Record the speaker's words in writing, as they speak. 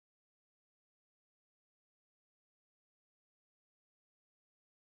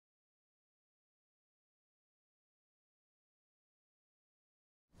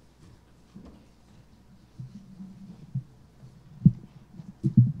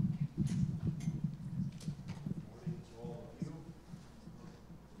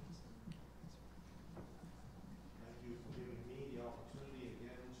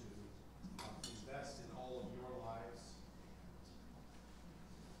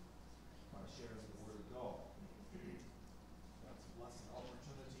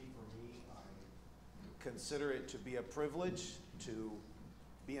consider it to be a privilege to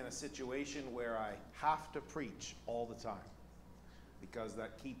be in a situation where I have to preach all the time, because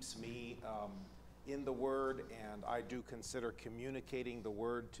that keeps me in the Word, and I do consider communicating the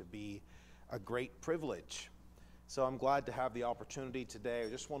Word to be a great privilege. So I'm glad to have the opportunity today. I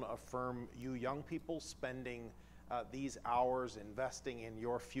just want to affirm you young people spending these hours investing in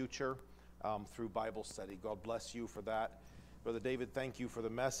your future through Bible study. God bless you for that. Brother David, thank you for the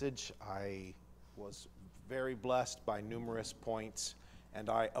message. I was very blessed by numerous points, and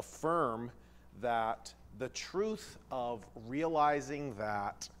I affirm that the truth of realizing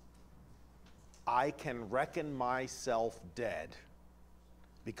that I can reckon myself dead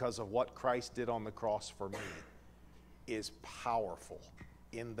because of what Christ did on the cross for me is powerful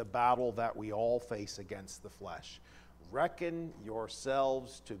in the battle that we all face against the flesh. Reckon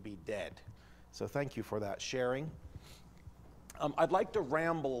yourselves to be dead. So thank you for that sharing. I'd like to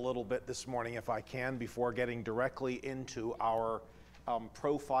ramble a little bit this morning, if I can, before getting directly into our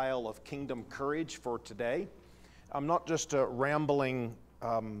profile of kingdom courage for today. I'm not just rambling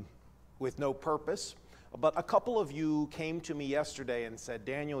with no purpose, but a couple of you came to me yesterday and said,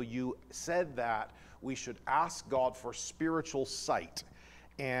 Daniel, you said that we should ask God for spiritual sight.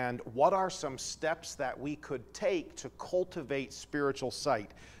 And what are some steps that we could take to cultivate spiritual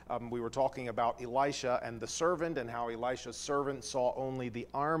sight? We were talking about Elisha and the servant, and how Elisha's servant saw only the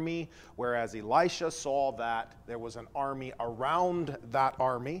army, whereas Elisha saw that there was an army around that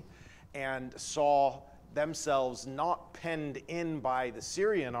army, and saw themselves not penned in by the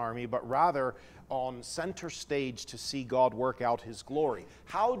Syrian army, but rather on center stage to see God work out His glory.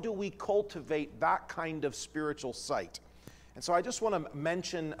 How do we cultivate that kind of spiritual sight? And so I just want to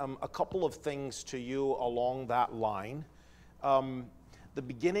mention a couple of things to you along that line. The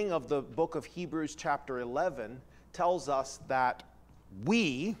beginning of the book of Hebrews chapter 11 tells us that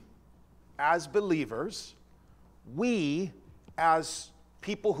we, as believers, we, as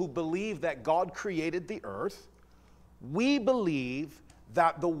people who believe that God created the earth, we believe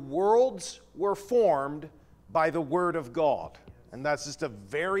that the worlds were formed by the Word of God. And that's just a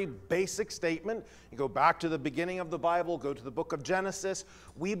very basic statement. You go back to the beginning of the Bible, go to the book of Genesis.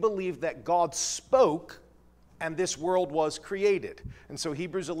 We believe that God spoke and this world was created. And so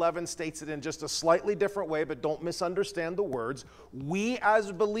Hebrews 11 states it in just a slightly different way, but don't misunderstand the words. We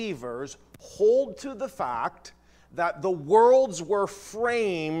as believers hold to the fact that the worlds were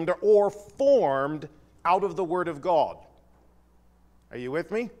framed or formed out of the Word of God. Are you with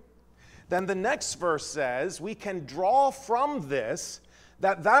me? Then the next verse says, we can draw from this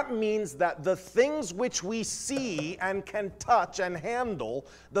that means that the things which we see and can touch and handle,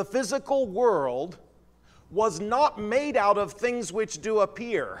 the physical world, was not made out of things which do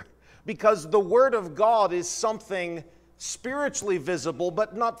appear, because the Word of God is something spiritually visible,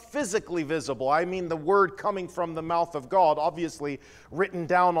 but not physically visible. I mean the Word coming from the mouth of God, obviously written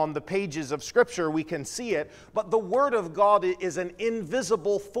down on the pages of Scripture, we can see it, but the Word of God is an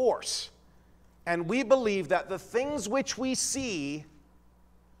invisible force. And we believe that the things which we see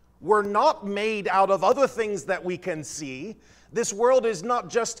were not made out of other things that we can see. This world is not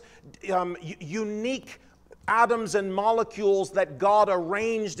just unique atoms and molecules that God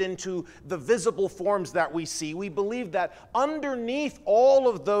arranged into the visible forms that we see. We believe that underneath all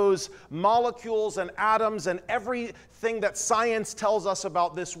of those molecules and atoms and everything that science tells us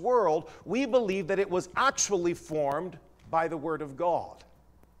about this world, we believe that it was actually formed by the Word of God.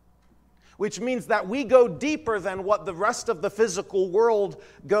 Which means that we go deeper than what the rest of the physical world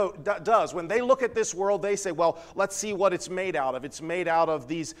does. When they look at this world, they say, well, let's see what it's made out of. It's made out of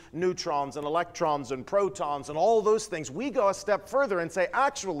these neutrons and electrons and protons and all those things. We go a step further and say,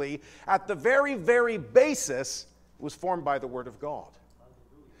 actually, at the very, very basis, it was formed by the Word of God.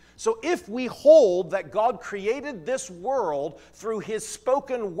 So if we hold that God created this world through His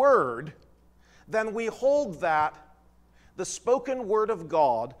spoken Word, then we hold that the spoken Word of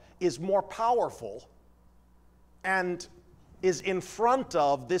God is more powerful and is in front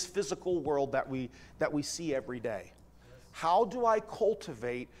of this physical world that we see every day. How do I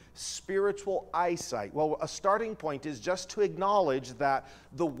cultivate spiritual eyesight? Well, a starting point is just to acknowledge that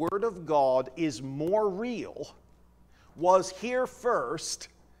the Word of God is more real, was here first,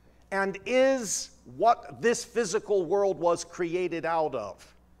 and is what this physical world was created out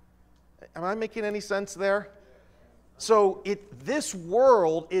of. Am I making any sense there? So this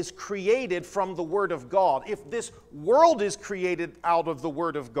world is created from the Word of God. If this world is created out of the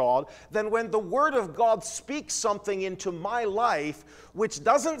Word of God, then when the Word of God speaks something into my life, which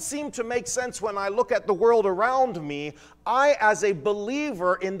doesn't seem to make sense when I look at the world around me, I, as a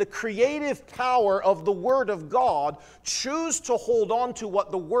believer in the creative power of the Word of God, choose to hold on to what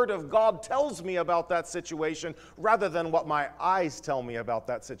the Word of God tells me about that situation rather than what my eyes tell me about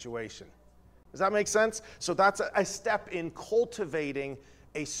that situation. Does that make sense? So that's a step in cultivating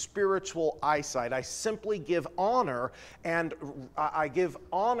a spiritual eyesight. I simply give honor, and I give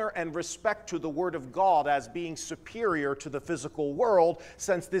honor and respect to the Word of God as being superior to the physical world,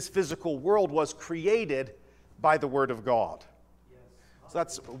 since this physical world was created by the Word of God. So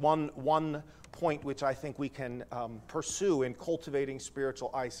that's one point which I think we can pursue in cultivating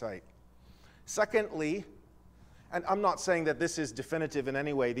spiritual eyesight. Secondly, and I'm not saying that this is definitive in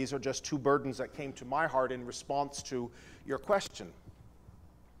any way. These are just two burdens that came to my heart in response to your question.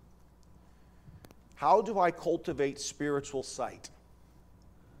 How do I cultivate spiritual sight?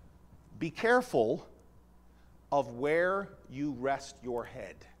 Be careful of where you rest your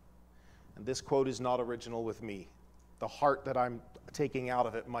head. And this quote is not original with me. The heart that I'm taking out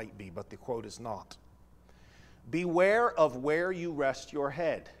of it might be, but the quote is not. Beware of where you rest your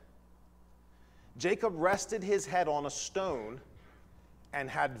head. Jacob rested his head on a stone and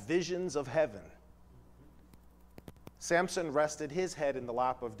had visions of heaven. Samson rested his head in the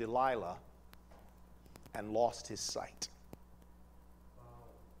lap of Delilah and lost his sight.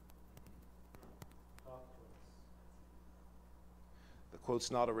 The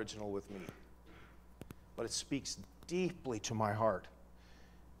quote's not original with me, but it speaks deeply to my heart,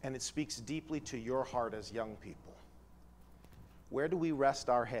 and it speaks deeply to your heart as young people. Where do we rest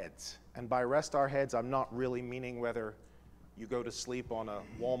our heads? And by rest our heads, I'm not really meaning whether you go to sleep on a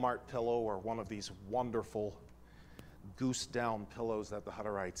Walmart pillow or one of these wonderful goose down pillows that the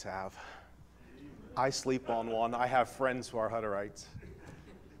Hutterites have. I sleep on one. I have friends who are Hutterites.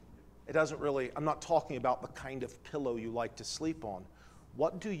 It doesn't really, I'm not talking about the kind of pillow you like to sleep on.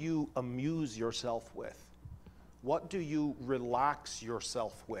 What do you amuse yourself with? What do you relax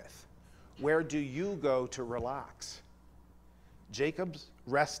yourself with? Where do you go to relax? Jacob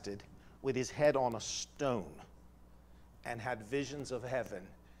rested with his head on a stone and had visions of heaven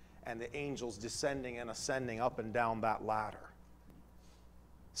and the angels descending and ascending up and down that ladder.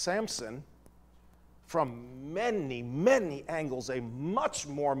 Samson, from many, many angles, a much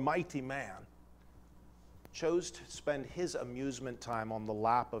more mighty man, chose to spend his amusement time on the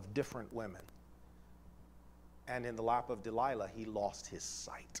lap of different women. And in the lap of Delilah, he lost his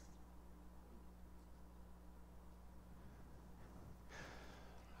sight.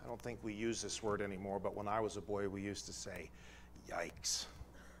 I don't think we use this word anymore, but when I was a boy, we used to say, yikes.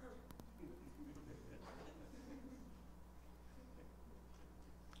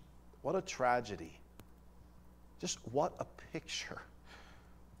 What a tragedy. Just what a picture.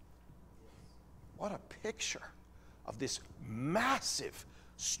 What a picture of this massive,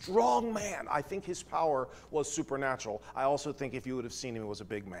 strong man. I think his power was supernatural. I also think if you would have seen him, he was a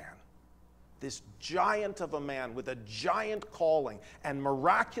big man. This giant of a man with a giant calling and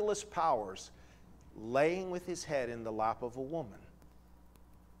miraculous powers, laying with his head in the lap of a woman.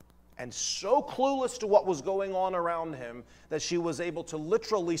 And so clueless to what was going on around him that she was able to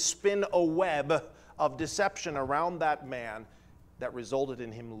literally spin a web of deception around that man that resulted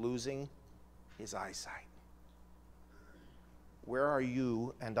in him losing his eyesight. Where are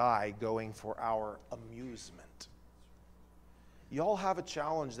you and I going for our amusement? Y'all have a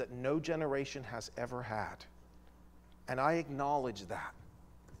challenge that no generation has ever had. And I acknowledge that.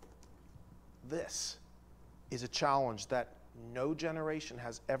 This is a challenge that no generation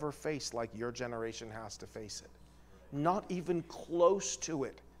has ever faced like your generation has to face it. Not even close to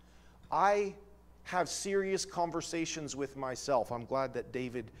it. I have serious conversations with myself. I'm glad that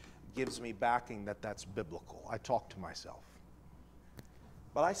David gives me backing that that's biblical. I talk to myself.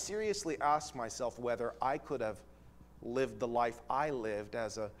 But I seriously ask myself whether I could have lived the life I lived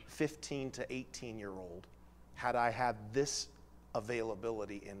as a 15 to 18-year-old had I had this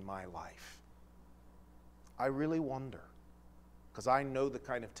availability in my life. I really wonder, because I know the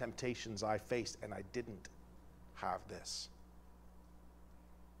kind of temptations I faced and I didn't have this.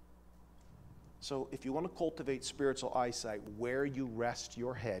 So if you want to cultivate spiritual eyesight, where you rest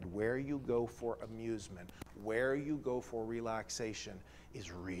your head, where you go for amusement, where you go for relaxation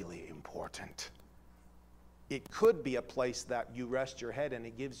is really important. It could be a place that you rest your head and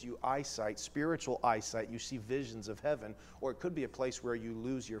it gives you eyesight, spiritual eyesight. You see visions of heaven. Or it could be a place where you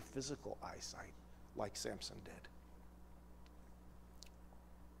lose your physical eyesight, like Samson did.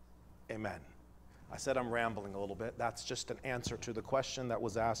 Amen. I said I'm rambling a little bit. That's just an answer to the question that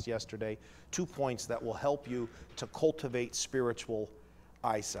was asked yesterday. 2 points that will help you to cultivate spiritual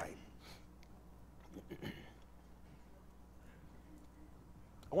eyesight.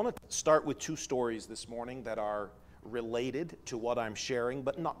 I want to start with 2 stories this morning that are related to what I'm sharing,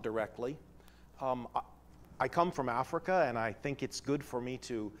 but not directly. I come from Africa, and I think it's good for me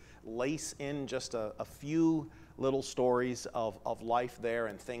to lace in just a few little stories of life there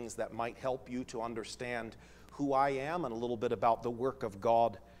and things that might help you to understand who I am and a little bit about the work of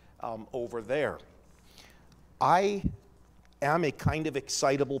God over there. I am a kind of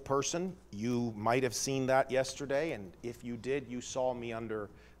excitable person. You might have seen that yesterday, and if you did, you saw me under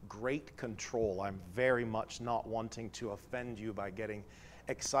great control. I'm very much not wanting to offend you by getting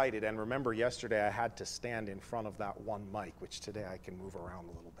excited. And remember, yesterday I had to stand in front of that one mic, which today I can move around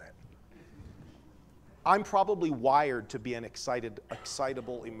a little bit. I'm probably wired to be an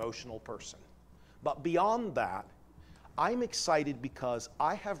excitable, emotional person. But beyond that, I'm excited because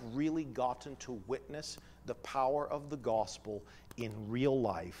I have really gotten to witness the power of the gospel in real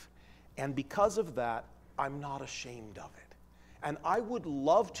life. And because of that, I'm not ashamed of it. And I would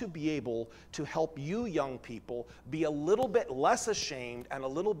love to be able to help you young people be a little bit less ashamed and a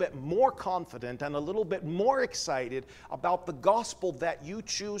little bit more confident and a little bit more excited about the gospel that you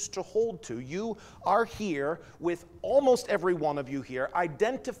choose to hold to. You are here with almost every one of you here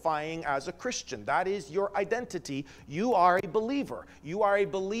identifying as a Christian. That is your identity. You are a believer. You are a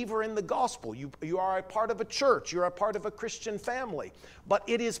believer in the gospel. You are a part of a church. You're a part of a Christian family. But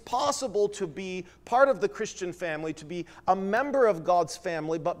it is possible to be part of the Christian family, to be a member of God's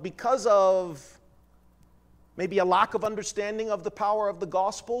family, but because of maybe a lack of understanding of the power of the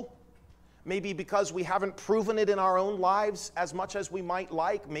gospel, maybe because we haven't proven it in our own lives as much as we might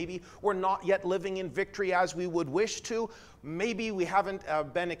like, maybe we're not yet living in victory as we would wish to, maybe we haven't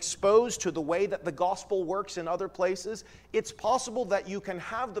been exposed to the way that the gospel works in other places, it's possible that you can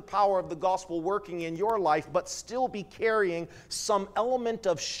have the power of the gospel working in your life, but still be carrying some element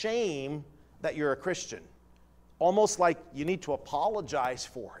of shame that you're a Christian. Almost like you need to apologize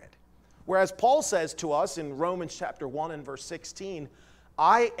for it. Whereas Paul says to us in Romans chapter 1 and verse 16,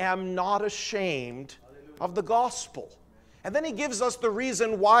 I am not ashamed of the gospel. And then he gives us the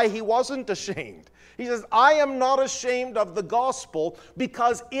reason why he wasn't ashamed. He says, I am not ashamed of the gospel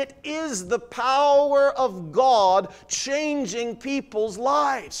because it is the power of God changing people's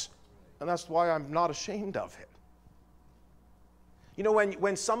lives. And that's why I'm not ashamed of it. You know,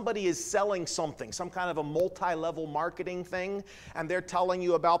 when somebody is selling something, some kind of a multi-level marketing thing, and they're telling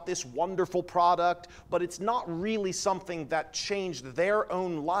you about this wonderful product, but it's not really something that changed their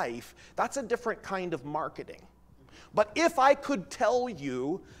own life, that's a different kind of marketing. But if I could tell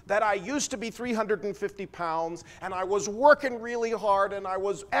you that I used to be 350 pounds, and I was working really hard, and I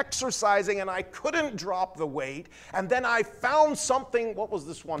was exercising, and I couldn't drop the weight, and then I found something, what was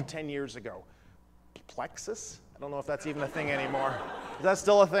this one 10 years ago? Plexus? I don't know if that's even a thing anymore. Is that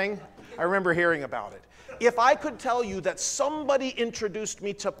still a thing? I remember hearing about it. If I could tell you that somebody introduced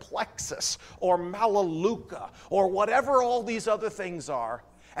me to Plexus or Melaleuca or whatever all these other things are,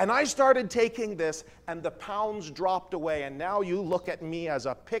 and I started taking this and the pounds dropped away, and now you look at me as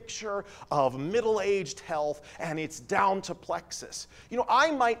a picture of middle-aged health and it's down to Plexus. You know, I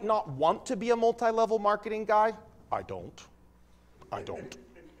might not want to be a multi-level marketing guy. I don't.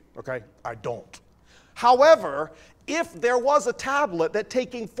 Okay? I don't. However, if there was a tablet that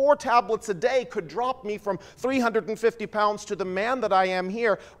taking 4 tablets a day could drop me from 350 pounds to the man that I am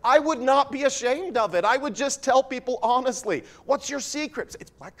here, I would not be ashamed of it. I would just tell people honestly, what's your secret? It's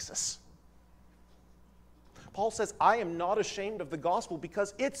Plexus. Paul says, I am not ashamed of the gospel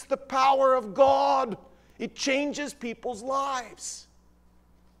because it's the power of God. It changes people's lives.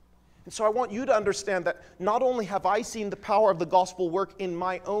 And so I want you to understand that not only have I seen the power of the gospel work in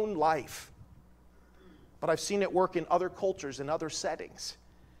my own life, but I've seen it work in other cultures, in other settings.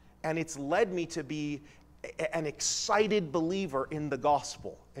 And it's led me to be an excited believer in the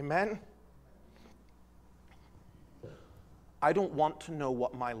gospel. Amen? I don't want to know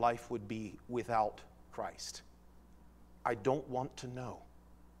what my life would be without Christ. I don't want to know.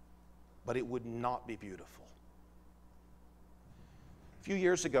 But it would not be beautiful. A few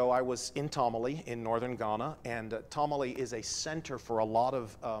years ago, I was in Tamale in northern Ghana, and Tamale is a center for a lot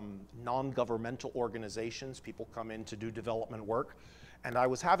of non-governmental organizations. People come in to do development work. And I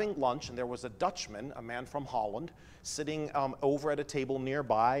was having lunch, and there was a Dutchman, a man from Holland, sitting over at a table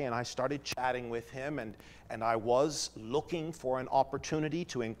nearby, and I started chatting with him, and I was looking for an opportunity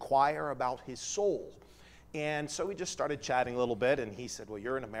to inquire about his soul. And so we just started chatting a little bit, and he said, well,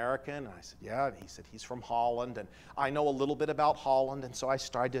 you're an American? And I said, yeah. And he said, he's from Holland, and I know a little bit about Holland. And so I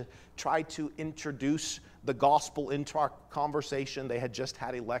started to try to introduce the gospel into our conversation. They had just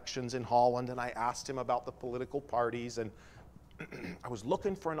had elections in Holland, and I asked him about the political parties, and I was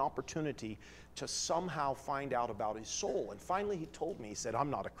looking for an opportunity to somehow find out about his soul. And finally he told me, he said,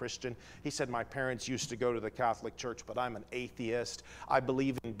 I'm not a Christian. He said, my parents used to go to the Catholic Church, but I'm an atheist. I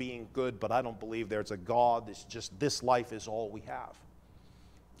believe in being good, but I don't believe there's a God. It's just this life is all we have.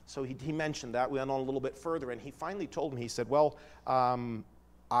 So he mentioned that. We went on a little bit further, and he finally told me, he said, well,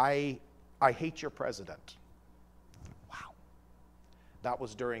 I hate your president. Wow. That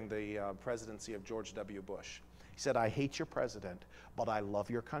was during the presidency of George W. Bush. He said, I hate your president, but I love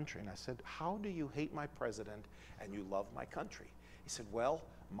your country. And I said, how do you hate my president and you love my country? He said, well,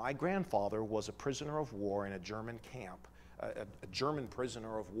 my grandfather was a prisoner of war in a German camp, a German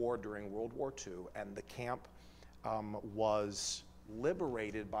prisoner of war during World War II, and the camp was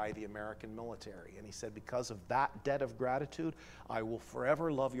liberated by the American military. And he said, because of that debt of gratitude, I will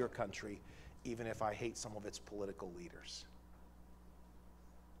forever love your country, even if I hate some of its political leaders.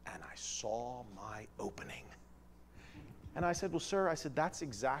 And I saw my opening. And I said, well, sir, I said, that's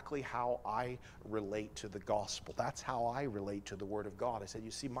exactly how I relate to the gospel. That's how I relate to the Word of God. I said,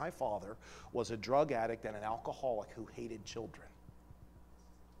 you see, my father was a drug addict and an alcoholic who hated children.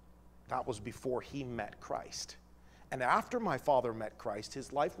 That was before he met Christ. And after my father met Christ,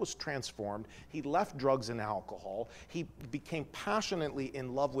 his life was transformed. He left drugs and alcohol. He became passionately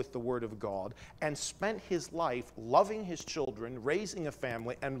in love with the Word of God and spent his life loving his children, raising a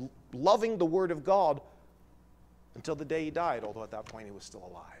family, and loving the Word of God until the day he died, although at that point he was still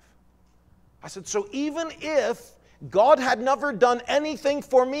alive. I said, so even if God had never done anything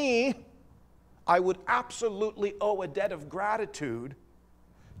for me, I would absolutely owe a debt of gratitude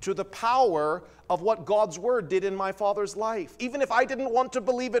to the power of what God's Word did in my father's life. Even if I didn't want to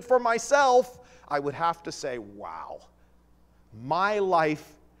believe it for myself, I would have to say, wow, my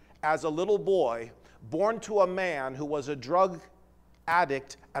life as a little boy, born to a man who was a drug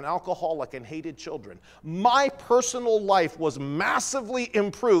addict, an alcoholic, and hated children. My personal life was massively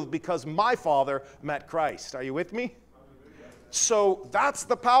improved because my father met Christ. Are you with me? So that's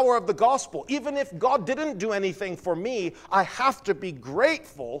the power of the gospel. Even if God didn't do anything for me, I have to be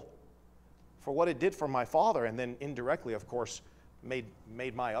grateful for what it did for my father, and then indirectly, of course, made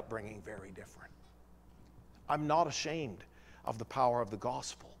my upbringing very different. I'm not ashamed of the power of the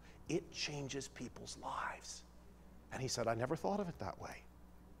gospel. It changes people's lives. And he said, I never thought of it that way.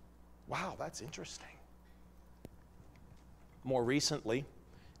 Wow, that's interesting. More recently,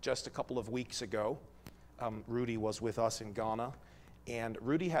 just a couple of weeks ago, Rudy was with us in Ghana, and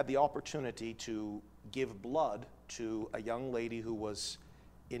Rudy had the opportunity to give blood to a young lady who was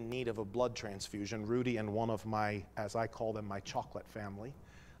in need of a blood transfusion. Rudy and one of my, as I call them, my chocolate family.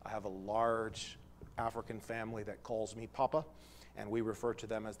 I have a large African family that calls me Papa, and we refer to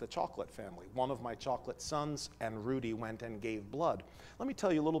them as the chocolate family. One of my chocolate sons and Rudy went and gave blood. Let me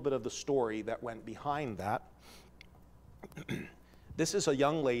tell you a little bit of the story that went behind that. This is a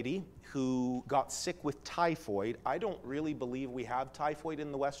young lady who got sick with typhoid. I don't really believe we have typhoid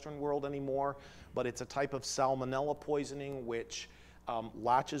in the Western world anymore, but it's a type of salmonella poisoning which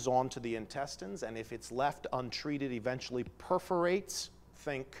latches onto the intestines, and if it's left untreated, eventually perforates,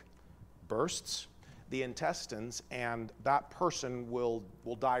 think bursts, the intestines, and that person will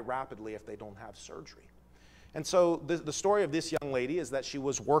die rapidly if they don't have surgery. And so the story of this young lady is that she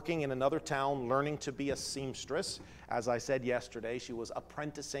was working in another town learning to be a seamstress. As I said yesterday, she was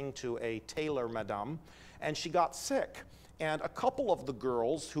apprenticing to a tailor madame, and she got sick. And a couple of the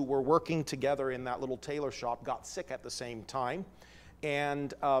girls who were working together in that little tailor shop got sick at the same time,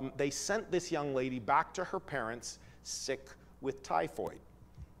 and they sent this young lady back to her parents sick with typhoid.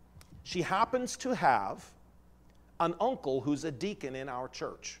 She happens to have an uncle who's a deacon in our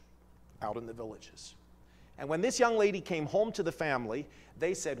church out in the villages. And when this young lady came home to the family,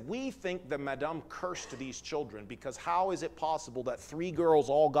 they said, we think the madame cursed these children because how is it possible that 3 girls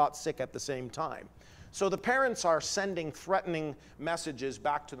all got sick at the same time? So the parents are sending threatening messages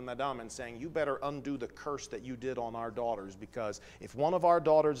back to the madame and saying, you better undo the curse that you did on our daughters, because if one of our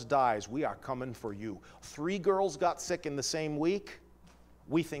daughters dies, we are coming for you. 3 girls got sick in the same week.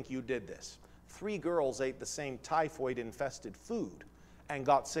 We think you did this. 3 girls ate the same typhoid-infested food and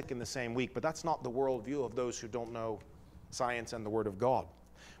got sick in the same week, but that's not the worldview of those who don't know science and the Word of God.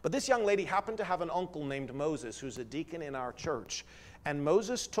 But this young lady happened to have an uncle named Moses, who's a deacon in our church, and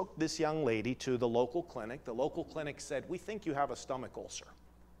Moses took this young lady to the local clinic. The local clinic said, we think you have a stomach ulcer.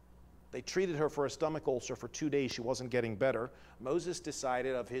 They treated her for a stomach ulcer for 2 days. She wasn't getting better. Moses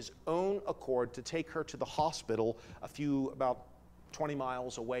decided of his own accord to take her to the hospital about 20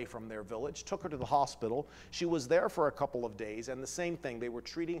 miles away from their village, took her to the hospital. She was there for a couple of days, and the same thing. They were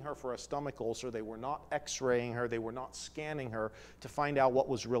treating her for a stomach ulcer. They were not x-raying her. They were not scanning her to find out what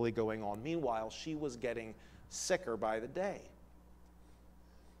was really going on. Meanwhile, she was getting sicker by the day.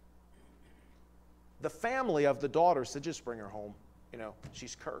 The family of the daughter said, just bring her home. You know,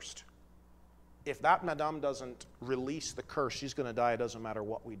 she's cursed. If that madame doesn't release the curse, she's going to die. It doesn't matter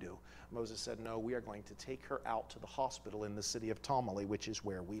what we do. Moses said, no, we are going to take her out to the hospital in the city of Tamale, which is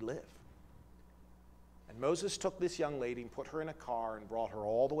where we live. And Moses took this young lady and put her in a car and brought her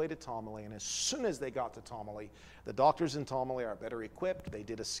all the way to Tamale. And as soon as they got to Tamale, the doctors in Tamale are better equipped. They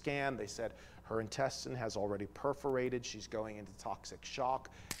did a scan. They said her intestine has already perforated. She's going into toxic shock.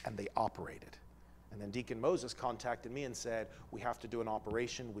 And they operated. And then Deacon Moses contacted me and said, we have to do an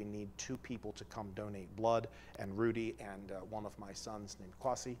operation. We need 2 people to come donate blood. And Rudy and one of my sons named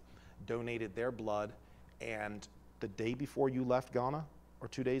Kwasi donated their blood. And the day before you left Ghana, or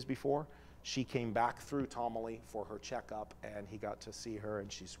 2 days before, she came back through Tamale for her checkup, and he got to see her, and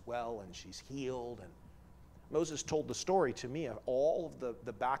she's well, and she's healed. And Moses told the story to me of all of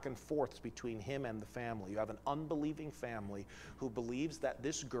the back and forths between him and the family. You have an unbelieving family who believes that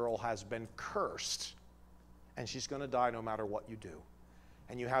this girl has been cursed and she's going to die no matter what you do.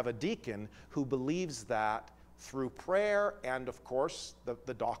 And you have a deacon who believes that through prayer and, of course,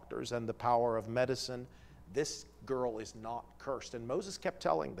 the doctors and the power of medicine, this girl is not cursed. And Moses kept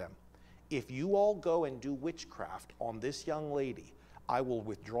telling them, if you all go and do witchcraft on this young lady, I will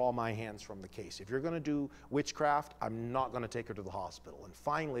withdraw my hands from the case. If you're going to do witchcraft, I'm not going to take her to the hospital. And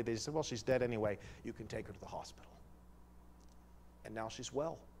finally, they said, well, she's dead anyway. You can take her to the hospital. And now she's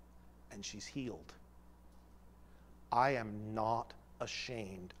well, and she's healed. I am not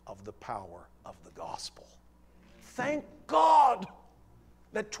ashamed of the power of the gospel. Thank God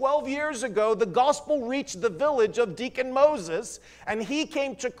that 12 years ago, the gospel reached the village of Deacon Moses, and he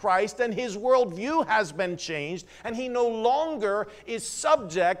came to Christ, and his worldview has been changed, and he no longer is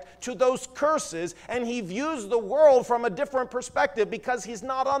subject to those curses, and he views the world from a different perspective because he's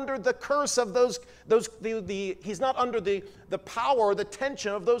not under the curse of he's not under the power or the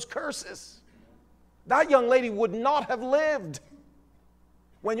tension of those curses. That young lady would not have lived.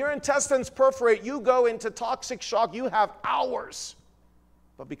 When your intestines perforate, you go into toxic shock, you have hours.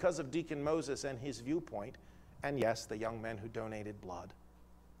 But because of Deacon Moses and his viewpoint, and yes, the young men who donated blood,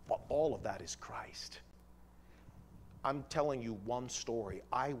 well, all of that is Christ. I'm telling you one story.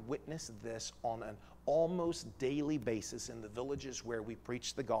 I witnessed this on an almost daily basis in the villages where we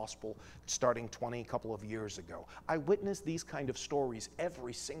preached the gospel starting a couple of years ago. I witnessed these kind of stories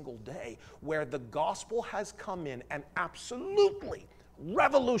every single day where the gospel has come in and absolutely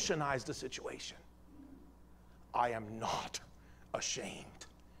revolutionized the situation. I am not ashamed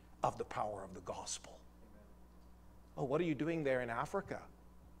of the power of the gospel. Oh, what are you doing there in Africa?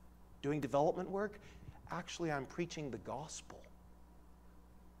 Doing development work? Actually, I'm preaching the gospel.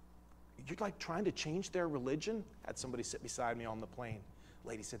 You're like trying to change their religion? Had somebody sit beside me on the plane.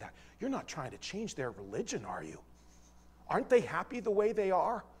 Lady said that. You're not trying to change their religion, are you? Aren't they happy the way they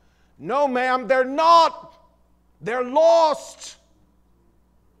are? No, ma'am, they're not. They're lost.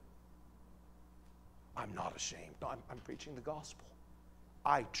 I'm not ashamed. No, I'm preaching the gospel.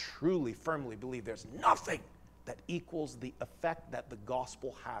 I truly, firmly believe there's nothing that equals the effect that the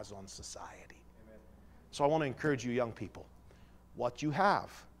gospel has on society. Amen. So I want to encourage you young people, what you have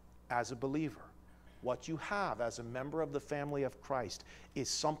as a believer, what you have as a member of the family of Christ is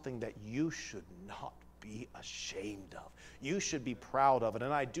something that you should not be ashamed of. You should be proud of it.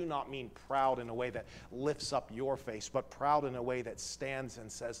 And I do not mean proud in a way that lifts up your face, but proud in a way that stands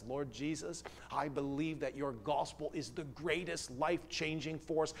and says, Lord Jesus, I believe that your gospel is the greatest life-changing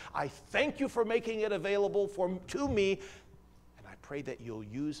force. I thank you for making it available to me, and I pray that you'll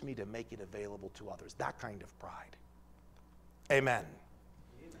use me to make it available to others. That kind of pride. Amen.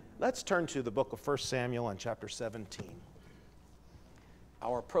 Let's turn to the book of 1 Samuel and chapter 17.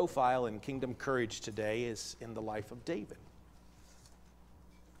 Our profile in Kingdom Courage today is in the life of David.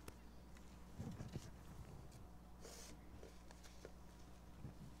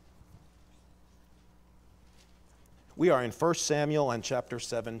 We are in 1 Samuel and chapter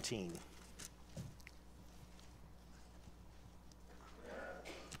 17.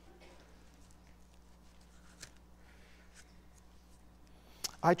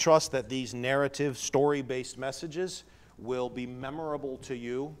 I trust that these narrative, story-based messages will be memorable to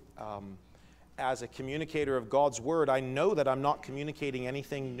you. As a communicator of God's Word, I know that I'm not communicating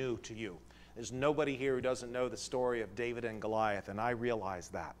anything new to you. There's nobody here who doesn't know the story of David and Goliath, and I realize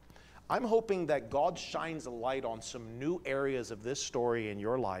that. I'm hoping that God shines a light on some new areas of this story in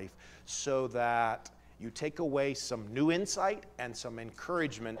your life so that you take away some new insight and some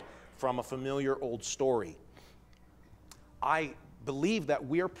encouragement from a familiar old story. I believe that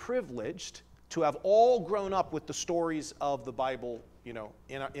we're privileged to have all grown up with the stories of the Bible, you know,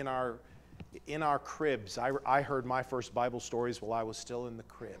 in our cribs. I heard my first Bible stories while I was still in the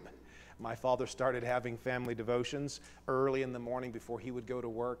crib. My father started having family devotions early in the morning before he would go to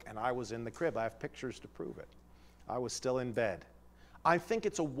work, and I was in the crib. I have pictures to prove it. I was still in bed. I think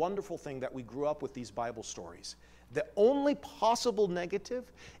it's a wonderful thing that we grew up with these Bible stories. The only possible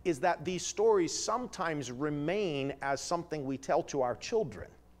negative is that these stories sometimes remain as something we tell to our children.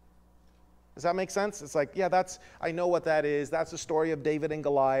 Does that make sense? It's like, yeah, I know what that is. That's the story of David and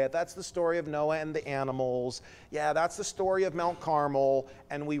Goliath. That's the story of Noah and the animals. Yeah, that's the story of Mount Carmel.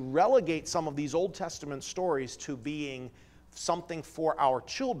 And we relegate some of these Old Testament stories to being something for our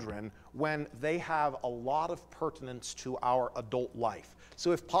children when they have a lot of pertinence to our adult life.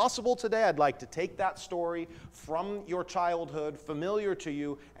 So if possible today, I'd like to take that story from your childhood, familiar to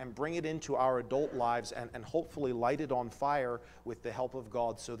you, and bring it into our adult lives and hopefully light it on fire with the help of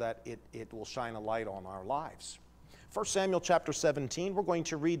God so that it will shine a light on our lives. 1 Samuel chapter 17, we're going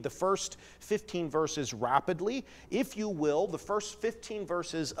to read the first 15 verses rapidly. If you will, the first 15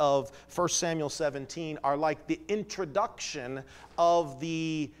 verses of 1 Samuel 17 are like the introduction of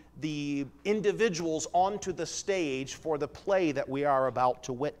the individuals onto the stage for the play that we are about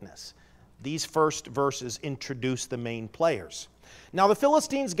to witness. These first verses introduce the main players. Now the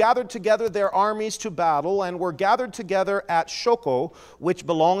Philistines gathered together their armies to battle, and were gathered together at Shoco, which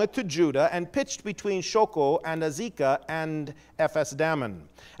belongeth to Judah, and pitched between Shoco and Azekah and Ephes-dammim.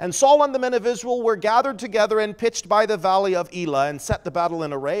 And Saul and the men of Israel were gathered together and pitched by the valley of Elah, and set the battle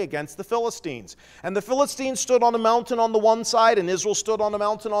in array against the Philistines. And the Philistines stood on a mountain on the one side, and Israel stood on a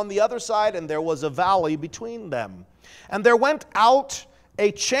mountain on the other side, and there was a valley between them. And there went out a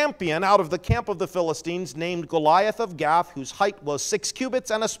champion out of the camp of the Philistines, named Goliath of Gath, whose height was 6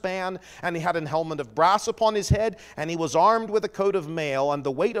 cubits and a span, and he had an helmet of brass upon his head, and he was armed with a coat of mail, and the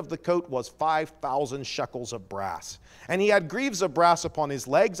weight of the coat was 5,000 shekels of brass. And he had greaves of brass upon his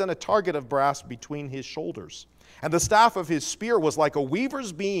legs, and a target of brass between his shoulders. And the staff of his spear was like a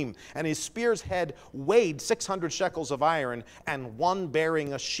weaver's beam, and his spear's head weighed 600 shekels of iron, and one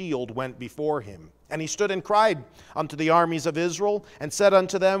bearing a shield went before him. And he stood and cried unto the armies of Israel, and said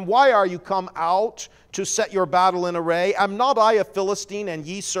unto them, Why are you come out to set your battle in array? Am not I a Philistine, and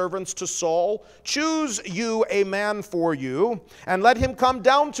ye servants to Saul? Choose you a man for you, and let him come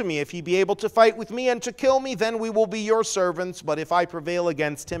down to me. If he be able to fight with me and to kill me, then we will be your servants. But if I prevail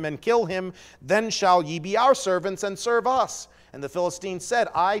against him and kill him, then shall ye be our servants and serve us. And the Philistines said,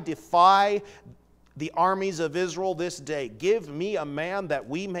 I defy the armies of Israel this day. Give me a man that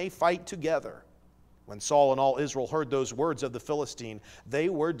we may fight together. When Saul and all Israel heard those words of the Philistine, they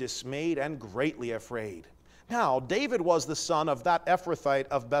were dismayed and greatly afraid. Now David was the son of that Ephrathite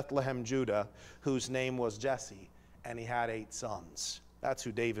of Bethlehem, Judah, whose name was Jesse, and he had 8 sons. That's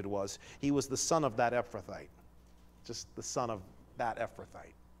who David was. He was the son of that Ephrathite. Just the son of that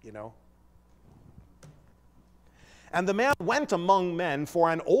Ephrathite, you know. And the man went among men for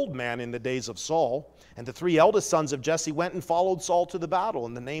an old man in the days of Saul. And the 3 eldest sons of Jesse went and followed Saul to the battle.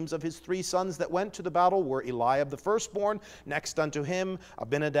 And the names of his 3 sons that went to the battle were Eliab the firstborn, next unto him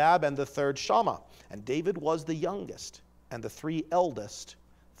Abinadab, and the third Shammah. And David was the youngest, and the 3 eldest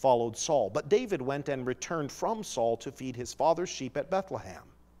followed Saul. But David went and returned from Saul to feed his father's sheep at Bethlehem.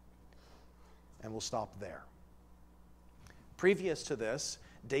 And we'll stop there. Previous to this,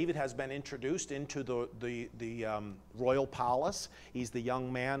 David has been introduced into the royal palace. He's the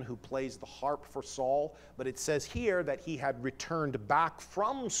young man who plays the harp for Saul. But it says here that he had returned back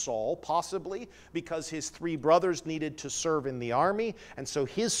from Saul, possibly because his 3 brothers needed to serve in the army. And so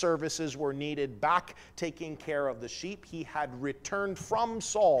his services were needed back taking care of the sheep. He had returned from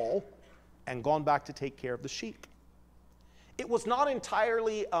Saul and gone back to take care of the sheep. It was not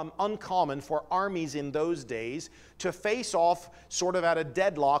entirely uncommon for armies in those days to face off sort of at a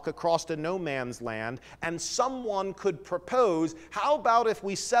deadlock across a no man's land, and someone could propose, how about if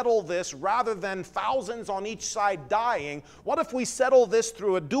we settle this rather than thousands on each side dying, what if we settle this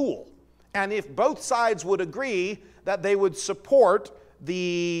through a duel? And if both sides would agree that they would support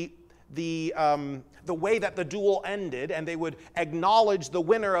the way that the duel ended, and they would acknowledge the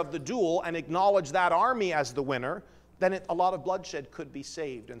winner of the duel and acknowledge that army as the winner, then a lot of bloodshed could be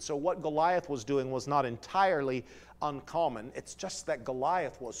saved. And so what Goliath was doing was not entirely uncommon. It's just that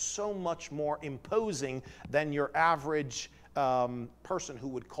Goliath was so much more imposing than your average person who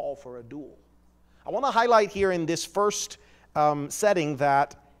would call for a duel. I want to highlight here in this first setting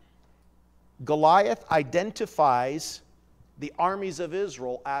that Goliath identifies the armies of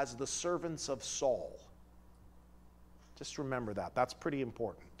Israel as the servants of Saul. Just remember that. That's pretty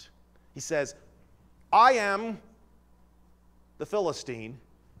important. He says, I am the Philistine,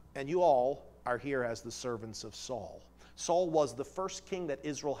 and you all are here as the servants of Saul. Saul was the first king that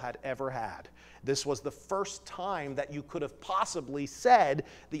Israel had ever had. This was the first time that you could have possibly said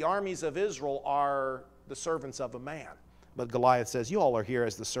the armies of Israel are the servants of a man. But Goliath says, you all are here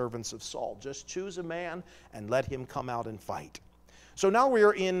as the servants of Saul. Just choose a man and let him come out and fight. So now we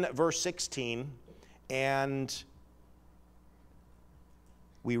are in verse 16, and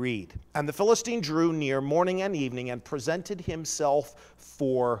we read, and the Philistine drew near morning and evening and presented himself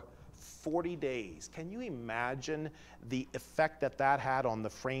for 40 days. Can you imagine the effect that that had on the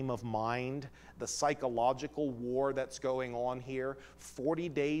frame of mind, the psychological war that's going on here? 40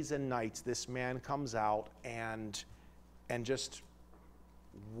 days and nights this man comes out and just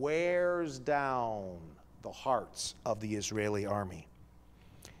wears down the hearts of the Israeli army.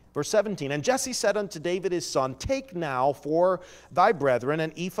 Verse 17, and Jesse said unto David his son, take now for thy brethren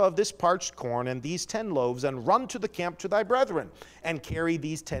an ephah of this parched corn and these 10 loaves, and run to the camp to thy brethren, and carry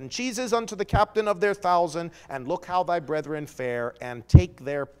these 10 cheeses unto the captain of their 1,000, and look how thy brethren fare, and take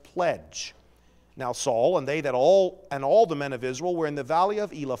their pledge. Now Saul and all the men of Israel were in the valley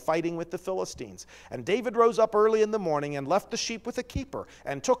of Elah fighting with the Philistines. And David rose up early in the morning and left the sheep with a keeper,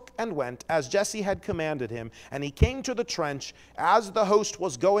 and took and went as Jesse had commanded him. And he came to the trench as the host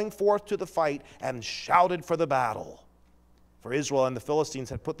was going forth to the fight, and shouted for the battle. For Israel and the Philistines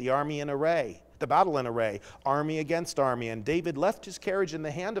had put the army in array, the battle in array, army against army. And David left his carriage in the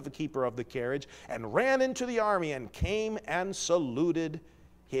hand of the keeper of the carriage, and ran into the army, and came and saluted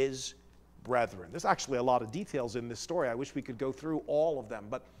his brethren. There's actually a lot of details in this story. I wish we could go through all of them.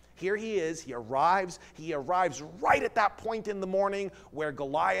 But here he is. He arrives right at that point in the morning where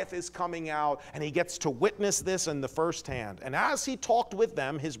Goliath is coming out, and he gets to witness this in the first hand. And as he talked with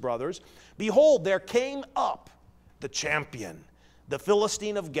them, his brothers, behold, there came up the champion, the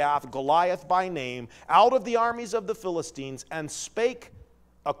Philistine of Gath, Goliath by name, out of the armies of the Philistines, and spake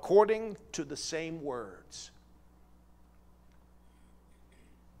according to the same words.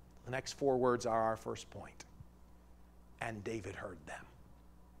 The next 4 words are our first point. And David heard them.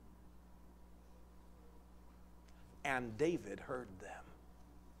 And David heard them.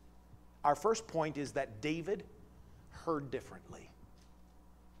 Our first point is that David heard differently.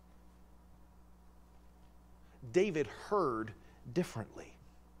 David heard differently.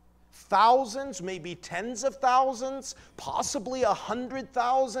 Thousands, maybe tens of thousands, possibly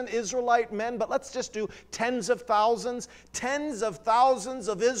 100,000 Israelite men, but let's just do tens of thousands. Tens of thousands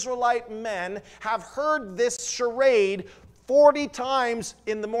of Israelite men have heard this charade 40 times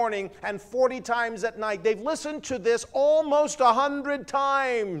in the morning and 40 times at night. They've listened to this almost 100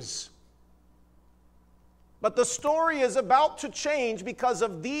 times. But the story is about to change because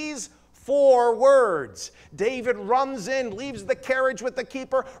of these 4 words. David runs in, leaves the carriage with the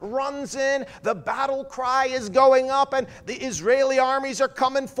keeper, runs in, the battle cry is going up, and the Israeli armies are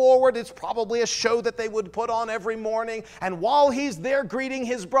coming forward. It's probably a show that they would put on every morning. And while he's there greeting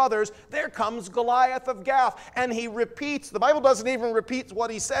his brothers, there comes Goliath of Gath, and he repeats. The Bible doesn't even repeat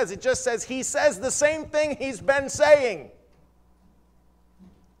what he says. It just says he says the same thing he's been saying.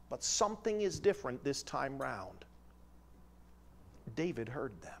 But something is different this time round. David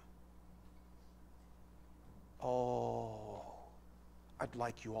heard them. Oh, I'd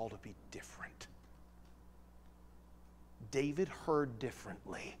like you all to be different. David heard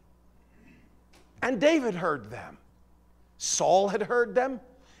differently. And David heard them. Saul had heard them.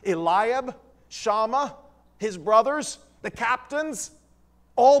 Eliab, Shammah, his brothers, the captains,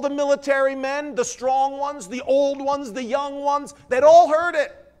 all the military men, the strong ones, the old ones, the young ones, they'd all heard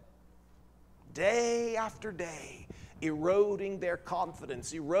it. Day after day. Eroding their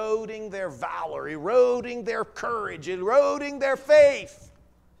confidence, eroding their valor, eroding their courage, eroding their faith.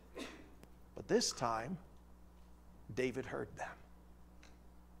 But this time, David heard them.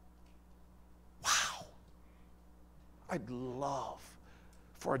 Wow. I'd love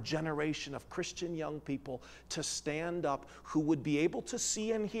for a generation of Christian young people to stand up who would be able to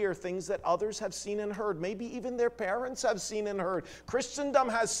see and hear things that others have seen and heard. Maybe even their parents have seen and heard. Christendom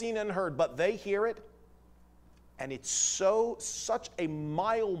has seen and heard, but they hear it. And it's such a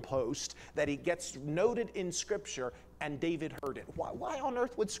milepost that it gets noted in Scripture, and David heard it. Why on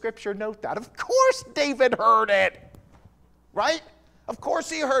earth would Scripture note that? Of course David heard it, right? Of course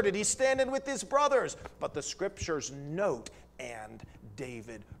he heard it. He's standing with his brothers. But the Scriptures note, and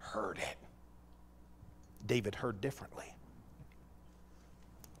David heard it. David heard differently.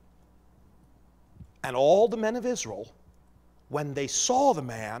 And all the men of Israel, when they saw the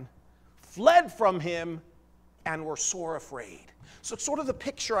man, fled from him and were sore afraid. So sort of the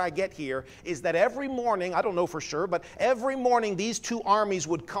picture I get here is that every morning, I don't know for sure, but every morning these two armies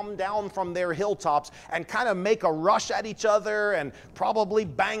would come down from their hilltops and kind of make a rush at each other, and probably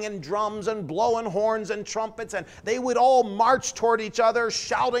banging drums and blowing horns and trumpets, and they would all march toward each other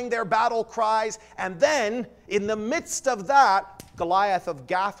shouting their battle cries. And then in the midst of that, Goliath of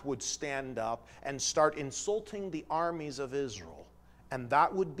Gath would stand up and start insulting the armies of Israel. And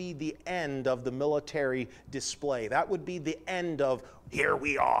that would be the end of the military display. That would be the end of, here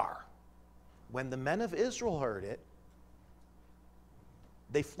we are. When the men of Israel heard it,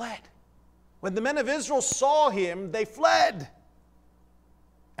 they fled. When the men of Israel saw him, they fled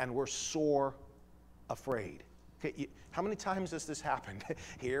and were sore afraid. Okay, how many times has this happened?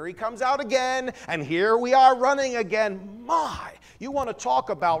 Here he comes out again, and here we are running again. My, you want to talk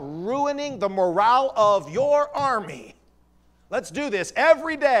about ruining the morale of your army. Let's do this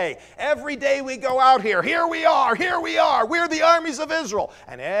every day. Every day we go out here. Here we are. Here we are. We're the armies of Israel.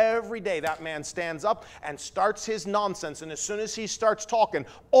 And every day that man stands up and starts his nonsense. And as soon as he starts talking,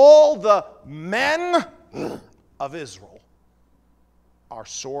 all the men of Israel are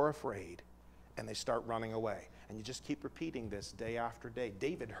sore afraid. And they start running away. And you just keep repeating this day after day.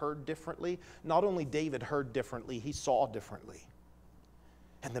 David heard differently. Not only David heard differently, he saw differently.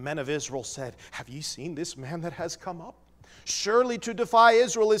 And the men of Israel said, have you seen this man that has come up? Surely to defy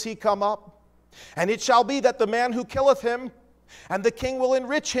Israel is he come up. And it shall be that the man who killeth him, and the king will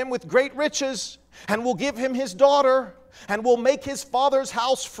enrich him with great riches, and will give him his daughter, and will make his father's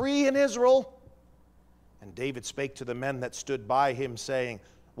house free in Israel. And David spake to the men that stood by him, saying,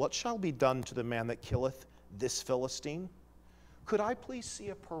 what shall be done to the man that killeth this Philistine? Could I please see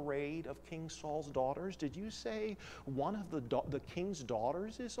a parade of King Saul's daughters? Did you say one of the king's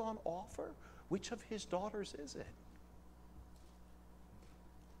daughters is on offer? Which of his daughters is it?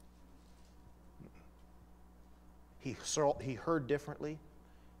 He heard differently,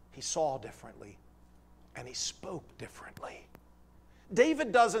 he saw differently, and he spoke differently.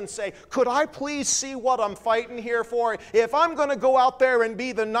 David doesn't say, could I please see what I'm fighting here for? If I'm going to go out there and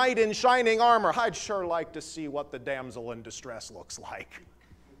be the knight in shining armor, I'd sure like to see what the damsel in distress looks like.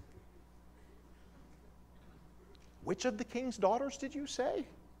 Which of the king's daughters did you say?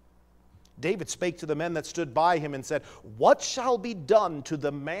 David spake to the men that stood by him and said, what shall be done to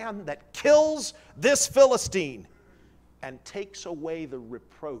the man that kills this Philistine and takes away the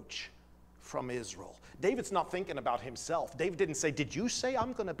reproach from Israel? David's not thinking about himself. David didn't say, did you say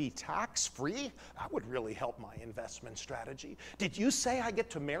I'm going to be tax-free? That would really help my investment strategy. Did you say I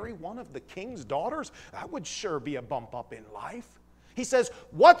get to marry one of the king's daughters? That would sure be a bump up in life. He says,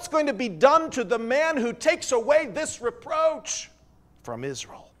 what's going to be done to the man who takes away this reproach from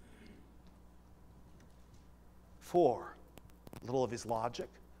Israel? For, a little of his logic,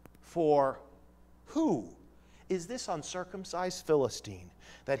 for who is this uncircumcised Philistine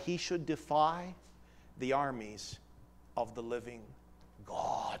that he should defy the armies of the living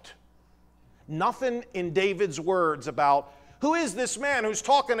God? Nothing in David's words about who is this man who's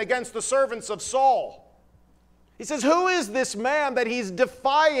talking against the servants of Saul. He says, who is this man that he's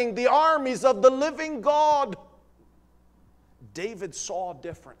defying the armies of the living God? David saw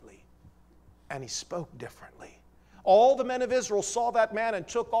differently, and he spoke differently. All the men of Israel saw that man and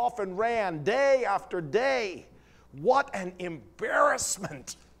took off and ran day after day. What an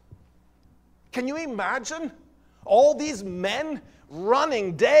embarrassment. Can you imagine all these men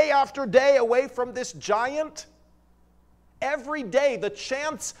running day after day away from this giant? Every day, the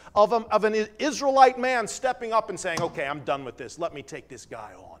chance of an Israelite man stepping up and saying, okay, I'm done with this. Let me take this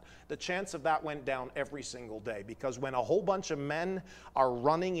guy on. The chance of that went down every single day, because when a whole bunch of men are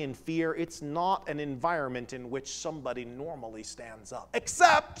running in fear, it's not an environment in which somebody normally stands up,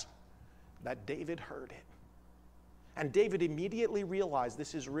 except that David heard it. And David immediately realized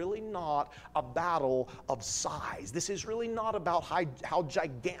this is really not a battle of size. This is really not about how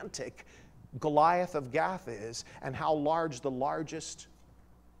gigantic Goliath of Gath is and how large the largest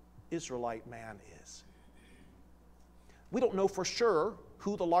Israelite man is. We don't know for sure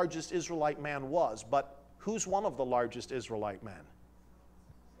who the largest Israelite man was, but who's one of the largest Israelite men?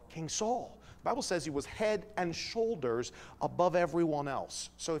 King Saul. The Bible says he was head and shoulders above everyone else.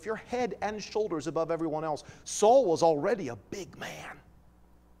 So if you're head and shoulders above everyone else, Saul was already a big man.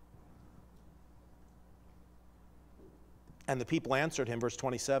 And the people answered him, verse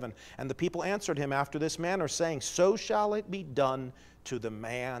 27, and the people answered him after this manner, saying, so shall it be done to the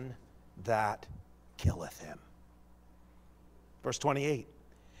man that killeth him. Verse 28,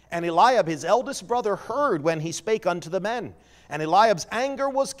 and Eliab his eldest brother heard when he spake unto the men. And Eliab's anger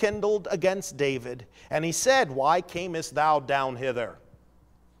was kindled against David. And he said, why camest thou down hither?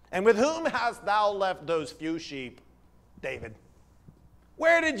 And with whom hast thou left those few sheep, David?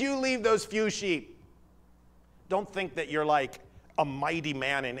 Where did you leave those few sheep? Don't think that you're like a mighty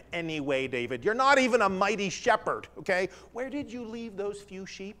man in any way, David. You're not even a mighty shepherd, okay? Where did you leave those few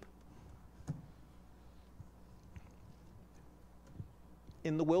sheep?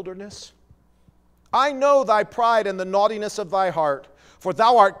 In the wilderness? I know thy pride and the naughtiness of thy heart, for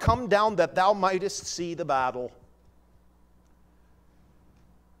thou art come down that thou mightest see the battle.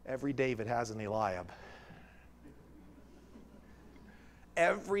 Every David has an Eliab.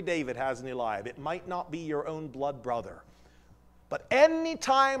 Every David has an Eliab. It might not be your own blood brother. But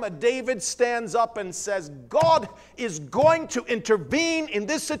anytime a David stands up and says, God is going to intervene in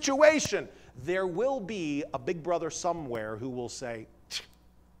this situation, there will be a big brother somewhere who will say,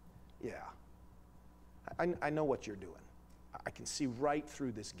 yeah, I know what you're doing. I can see right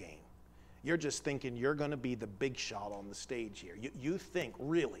through this game. You're just thinking you're going to be the big shot on the stage here. You think,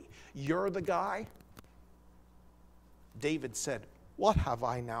 really, you're the guy? David said, what have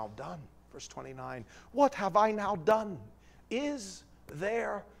I now done? Verse 29, what have I now done? Is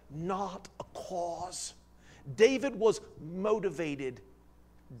there not a cause? David was motivated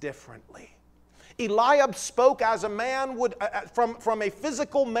differently. Eliab spoke as a man would, from a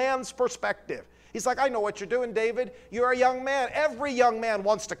physical man's perspective. He's like, I know what you're doing, David. You're a young man. Every young man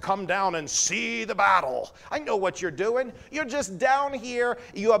wants to come down and see the battle. I know what you're doing. You're just down here.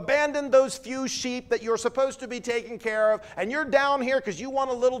 You abandoned those few sheep that you're supposed to be taking care of, and you're down here because you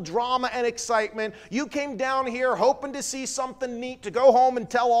want a little drama and excitement. You came down here hoping to see something neat to go home and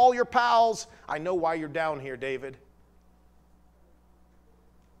tell all your pals. I know why you're down here, David.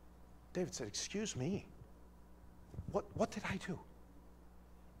 David said, excuse me. What did I do?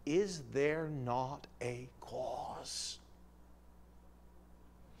 Is there not a cause?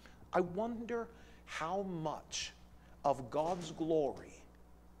 I wonder how much of God's glory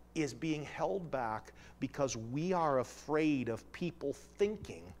is being held back because we are afraid of people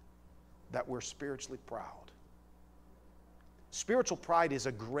thinking that we're spiritually proud. Spiritual pride is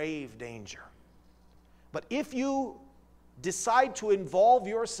a grave danger. But if you decide to involve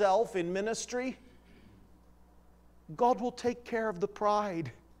yourself in ministry, God will take care of the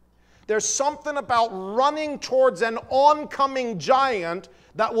pride. There's something about running towards an oncoming giant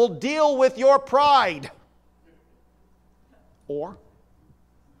that will deal with your pride. Or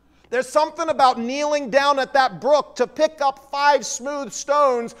there's something about kneeling down at that brook to pick up 5 smooth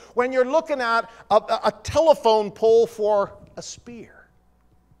stones when you're looking at a telephone pole for a spear.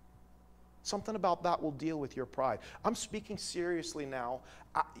 Something about that will deal with your pride. I'm speaking seriously now.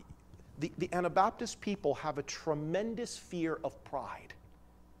 The Anabaptist people have a tremendous fear of pride.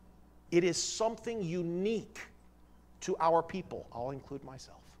 It is something unique to our people. I'll include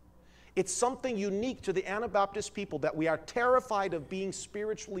myself. It's something unique to the Anabaptist people that we are terrified of being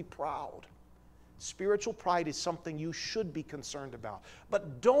spiritually proud. Spiritual pride is something you should be concerned about.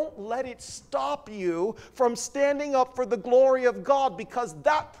 But don't let it stop you from standing up for the glory of God, because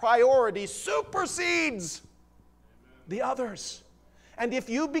that priority supersedes the others. And if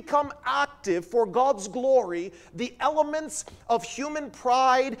you become active for God's glory, the elements of human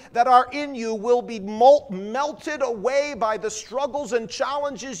pride that are in you will be melted away by the struggles and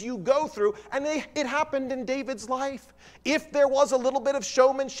challenges you go through. And it happened in David's life. If there was a little bit of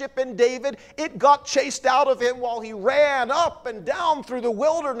showmanship in David, it got chased out of him while he ran up and down through the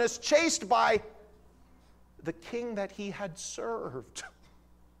wilderness, chased by the king that he had served.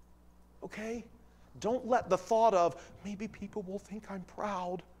 Okay? Don't let the thought of, maybe people will think I'm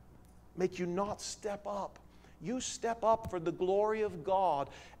proud, make you not step up. You step up for the glory of God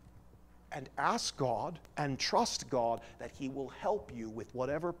and ask God and trust God that He will help you with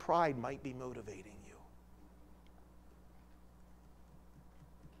whatever pride might be motivating you.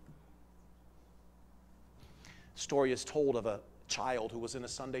 Story is told of a child who was in a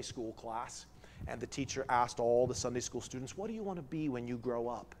Sunday school class, and the teacher asked all the Sunday school students, what do you want to be when you grow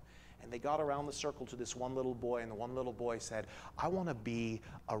up? And they got around the circle to this one little boy, and the one little boy said, I want to be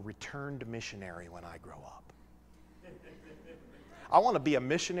a returned missionary when I grow up. I want to be a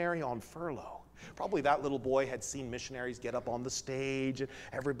missionary on furlough. Probably that little boy had seen missionaries get up on the stage, and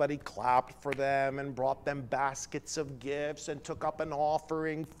everybody clapped for them and brought them baskets of gifts and took up an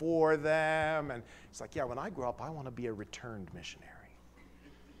offering for them. And he's like, yeah, when I grow up, I want to be a returned missionary.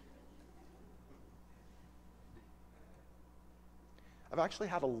 I've actually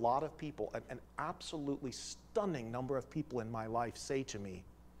had a lot of people, an absolutely stunning number of people in my life say to me,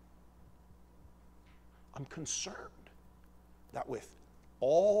 I'm concerned that with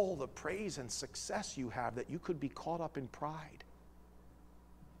all the praise and success you have, that you could be caught up in pride.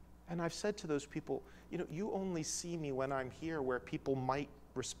 And I've said to those people, you know, you only see me when I'm here where people might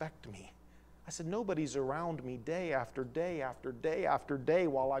respect me. I said, nobody's around me day after day after day after day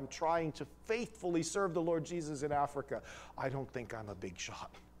while I'm trying to faithfully serve the Lord Jesus in Africa. I don't think I'm a big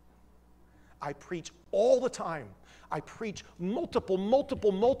shot. I preach all the time. I preach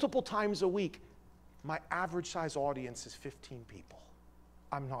multiple times a week. My average size audience is 15 people.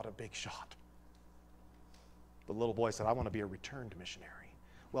 I'm not a big shot. The little boy said, I want to be a returned missionary.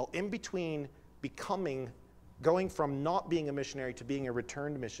 Well, in between going from not being a missionary to being a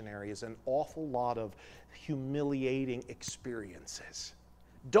returned missionary is an awful lot of humiliating experiences.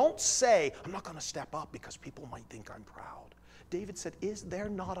 Don't say, I'm not going to step up because people might think I'm proud. David said, is there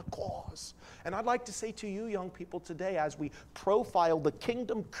not a cause? And I'd like to say to you young people today, as we profile the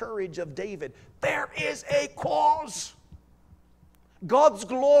kingdom courage of David, there is a cause. God's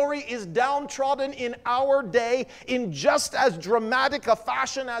glory is downtrodden in our day in just as dramatic a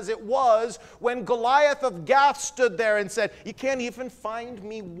fashion as it was when Goliath of Gath stood there and said, you can't even find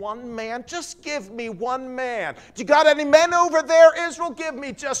me one man? Just give me one man. Do you got any men over there, Israel? Give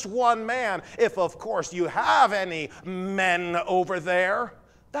me just one man. If, of course, you have any men over there.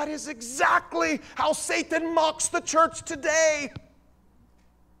 That is exactly how Satan mocks the church today.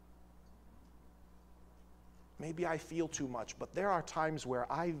 Maybe I feel too much, but there are times where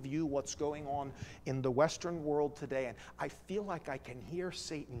I view what's going on in the Western world today, and I feel like I can hear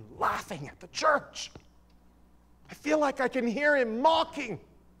Satan laughing at the church. I feel like I can hear him mocking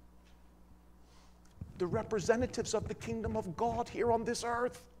the representatives of the kingdom of God here on this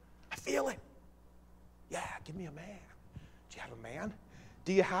earth. I feel it. Yeah, give me a man. Do you have a man?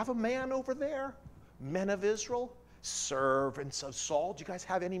 Do you have a man over there? Men of Israel? Servants of Saul. Do you guys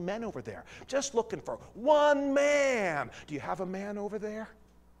have any men over there? Just looking for one man. Do you have a man over there?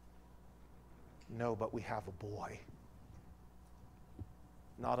 No, but we have a boy.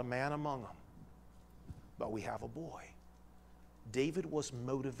 Not a man among them, but we have a boy. David was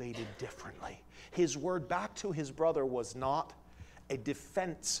motivated differently. His word back to his brother was not a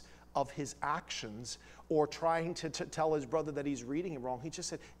defense of his actions or trying to tell his brother that he's reading it wrong. He just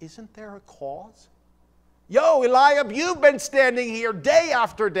said, isn't there a cause? Yo, Eliab, you've been standing here day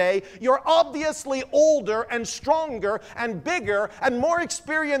after day. You're obviously older and stronger and bigger and more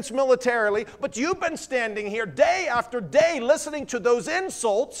experienced militarily, but you've been standing here day after day listening to those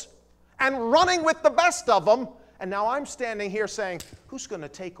insults and running with the best of them. And now I'm standing here saying, who's going to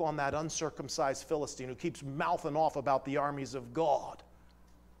take on that uncircumcised Philistine who keeps mouthing off about the armies of God?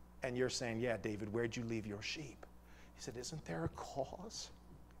 And you're saying, yeah, David, where'd you leave your sheep? He said, isn't there a cause?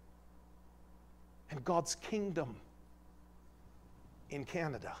 And God's kingdom in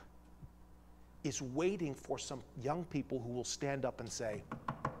Canada is waiting for some young people who will stand up and say,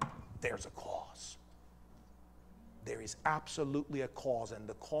 there's a cause. There is absolutely a cause, and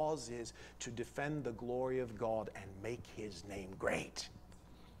the cause is to defend the glory of God and make his name great.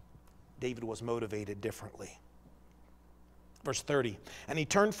 David was motivated differently. Verse 30, and he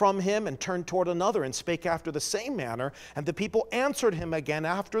turned from him and turned toward another and spake after the same manner, and the people answered him again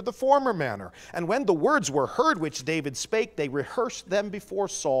after the former manner. And when the words were heard which David spake, they rehearsed them before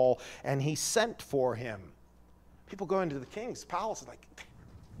Saul, and he sent for him. People go into the king's palace and like,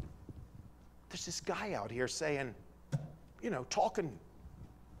 there's this guy out here saying, talking,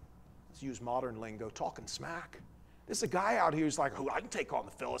 let's use modern lingo, talking smack. There's a guy out here who's like, I can take on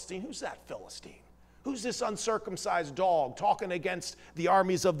the Philistine. Who's that Philistine? Who's this uncircumcised dog talking against the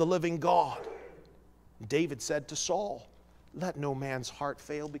armies of the living God? David said to Saul, let no man's heart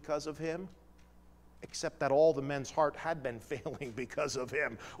fail because of him, except that all the men's heart had been failing because of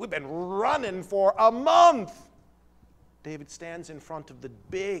him. We've been running for a month. David stands in front of the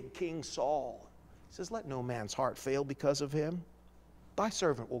big King Saul. He says, let no man's heart fail because of him. Thy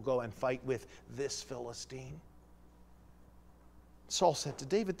servant will go and fight with this Philistine. Saul said to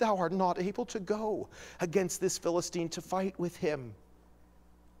David, thou art not able to go against this Philistine to fight with him.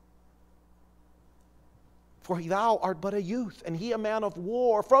 For thou art but a youth, and he a man of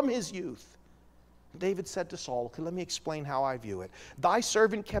war from his youth. David said to Saul, okay, let me explain how I view it. Thy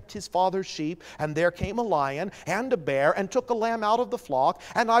servant kept his father's sheep, and there came a lion and a bear, and took a lamb out of the flock,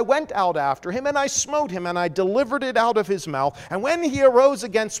 and I went out after him, and I smote him, and I delivered it out of his mouth. And when he arose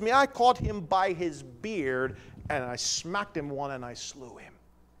against me, I caught him by his beard, and I smacked him one, and I slew him.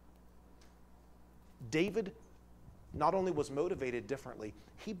 David not only was motivated differently,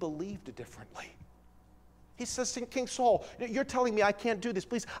 he believed differently. He says to King Saul, you're telling me I can't do this.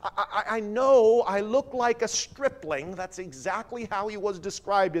 Please, I know I look like a stripling. That's exactly how he was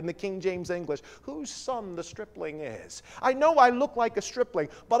described in the King James English. Whose son the stripling is. I know I look like a stripling,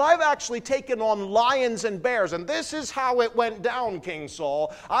 but I've actually taken on lions and bears. And this is how it went down, King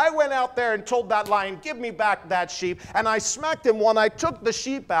Saul. I went out there and told that lion, give me back that sheep. And I smacked him when I took the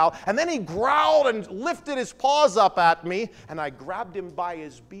sheep out. And then he growled and lifted his paws up at me. And I grabbed him by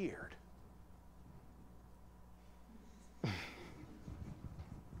his beard.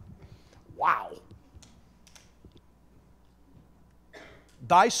 Wow.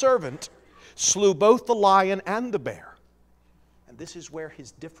 Thy servant slew both the lion and the bear. And this is where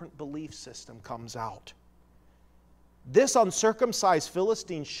his different belief system comes out. This uncircumcised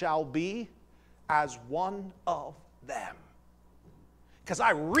Philistine shall be as one of them. Because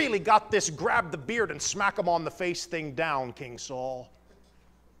I really got this grab the beard and smack him on the face thing down, King Saul.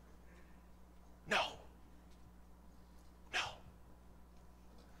 No.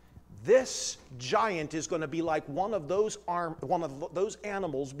 This giant is going to be like one of those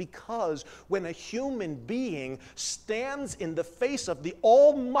animals, because when a human being stands in the face of the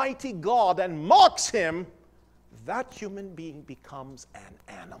Almighty God and mocks him, that human being becomes an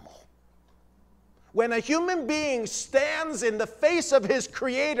animal. When a human being stands in the face of his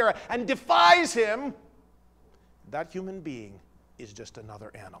Creator and defies him, that human being is just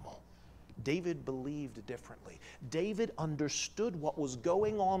another animal. David believed differently. David understood what was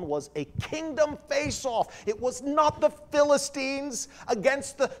going on was a kingdom face-off. It was not the Philistines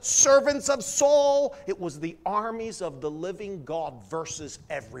against the servants of Saul. It was the armies of the living God versus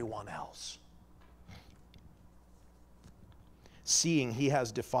everyone else. Seeing he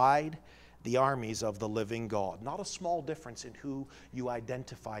has defied the armies of the living God. Not a small difference in who you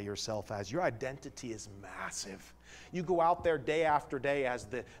identify yourself as. Your identity is massive. You go out there day after day as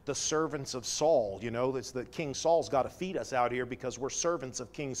the servants of Saul. You know, it's that King Saul's got to feed us out here because we're servants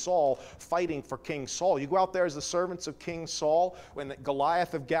of King Saul, fighting for King Saul. You go out there as the servants of King Saul. When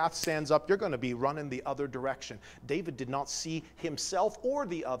Goliath of Gath stands up, you're going to be running the other direction. David did not see himself or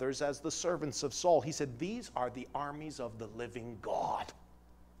the others as the servants of Saul. He said, these are the armies of the living God.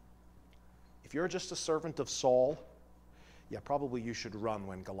 If you're just a servant of Saul, yeah, probably you should run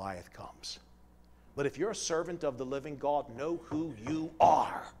when Goliath comes. But if you're a servant of the living God, know who you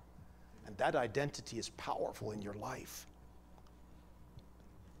are. And that identity is powerful in your life.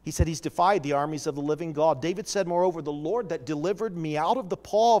 He said he's defied the armies of the living God. David said, moreover, the Lord that delivered me out of the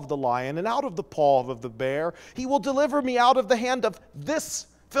paw of the lion and out of the paw of the bear, he will deliver me out of the hand of this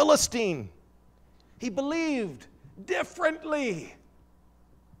Philistine. He believed differently.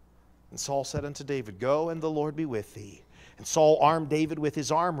 And Saul said unto David, go, and the Lord be with thee. And Saul armed David with his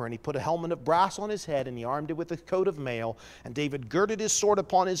armor, and he put a helmet of brass on his head, and he armed it with a coat of mail. And David girded his sword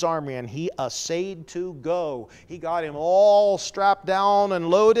upon his armor, and he essayed to go. He got him all strapped down and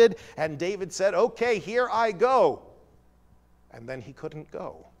loaded, and David said, okay, here I go. And then he couldn't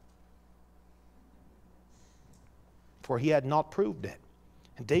go, for he had not proved it.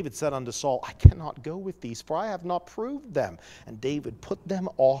 And David said unto Saul, I cannot go with these, for I have not proved them. And David put them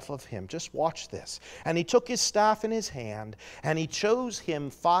off of him. Just watch this. And he took his staff in his hand, and he chose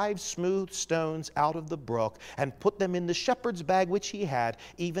him 5 smooth stones out of the brook, and put them in the shepherd's bag which he had,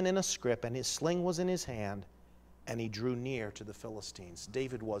 even in a scrip, and his sling was in his hand. And he drew near to the Philistines.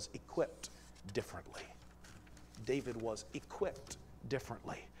 David was equipped differently. David was equipped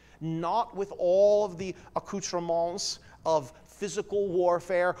differently. Not with all of the accoutrements of physical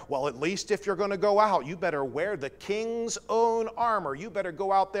warfare. Well, at least if you're going to go out, you better wear the king's own armor. You better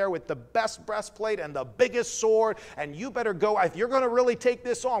go out there with the best breastplate and the biggest sword, and you better go, if you're going to really take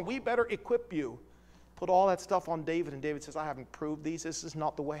this on, we better equip you. Put all that stuff on David, and David says, I haven't proved these. This is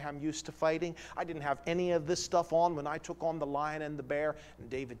not the way I'm used to fighting. I didn't have any of this stuff on when I took on the lion and the bear. And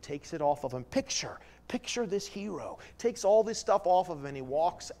David takes it off of him. Picture this hero. Takes all this stuff off of him, and he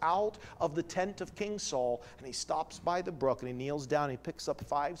walks out of the tent of King Saul, and he stops by the brook, and he kneels down, and he picks up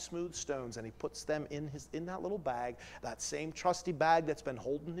 5 smooth stones, and he puts them in that little bag, that same trusty bag that's been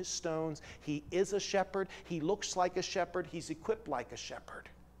holding his stones. He is a shepherd. He looks like a shepherd. He's equipped like a shepherd.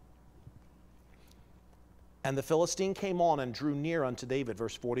 And the Philistine came on and drew near unto David,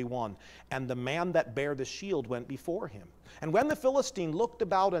 verse 41. And the man that bare the shield went before him. And when the Philistine looked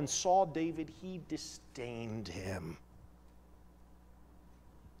about and saw David, he disdained him.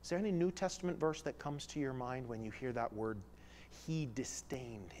 Is there any New Testament verse that comes to your mind when you hear that word? He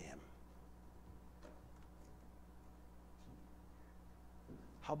disdained him.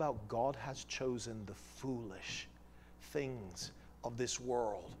 How about God has chosen the foolish things of this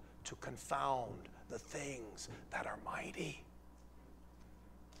world to confound the things that are mighty?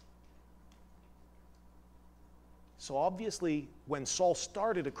 So obviously, when Saul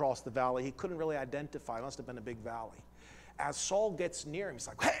started across the valley, he couldn't really identify. It must have been a big valley. As Saul gets near him, he's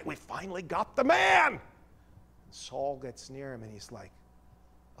like, hey, we finally got the man. And Saul gets near him and he's like,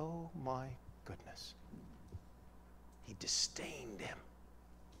 oh my goodness. He disdained him.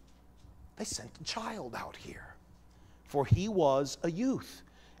 They sent a child out here, for he was a youth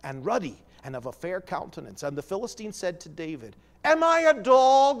and ruddy and of a fair countenance. And the Philistine said to David, am I a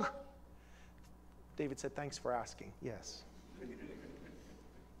dog? David said, thanks for asking. Yes.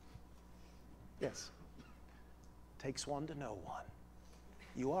 Yes. Takes one to know one.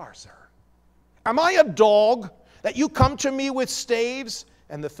 You are, sir. Am I a dog that you come to me with staves?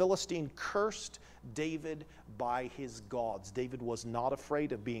 And the Philistine cursed David by his gods. David was not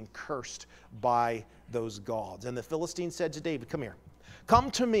afraid of being cursed by those gods. And the Philistine said to David, come here.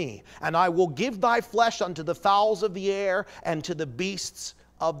 Come to me, and I will give thy flesh unto the fowls of the air and to the beasts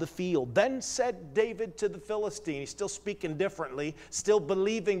of the field. Then said David to the Philistine, he's still speaking differently, still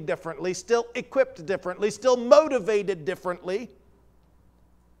believing differently, still equipped differently, still motivated differently.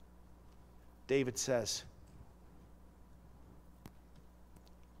 David says,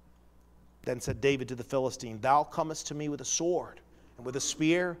 then said David to the Philistine, thou comest to me with a sword, and with a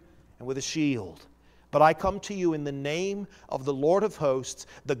spear, and with a shield. But I come to you in the name of the Lord of hosts,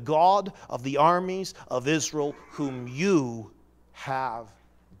 the God of the armies of Israel, whom you have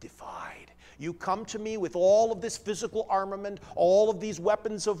defied. You come to me with all of this physical armament, all of these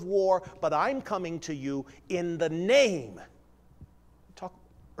weapons of war, but I'm coming to you in the name. We talked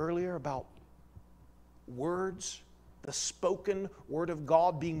earlier about words, the spoken word of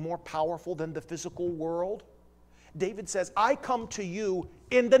God being more powerful than the physical world. David says, I come to you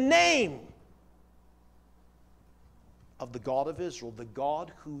in the name of the God of Israel, the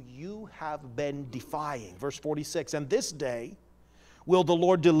God who you have been defying. Verse 46, and this day will the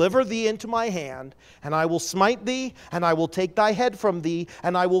Lord deliver thee into my hand, and I will smite thee, and I will take thy head from thee,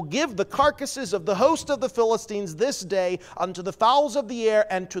 and I will give the carcasses of the host of the Philistines this day unto the fowls of the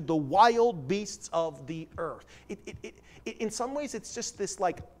air and to the wild beasts of the earth. In some ways, it's just this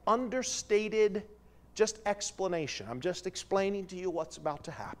like understated just explanation. I'm just explaining to you what's about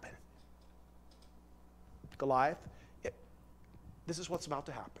to happen. Goliath, this is what's about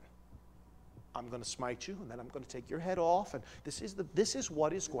to happen. I'm going to smite you, and then I'm going to take your head off, and this is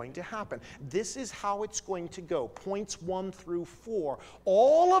what is going to happen. This is how it's going to go. Points 1 through 4.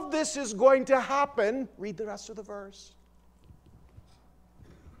 All of this is going to happen. Read the rest of the verse.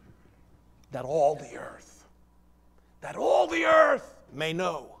 That all the earth may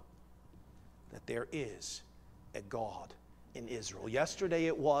know that there is a God in Israel. Yesterday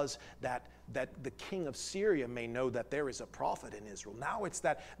it was that the king of Syria may know that there is a prophet in Israel. Now it's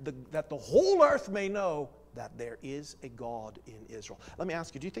that the whole earth may know that there is a God in Israel. Let me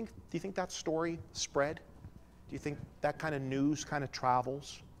ask you, do you think that story spread? Do you think that kind of news kind of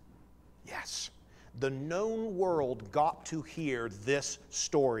travels? Yes. The known world got to hear this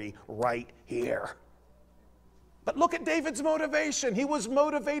story right here. But look at David's motivation. He was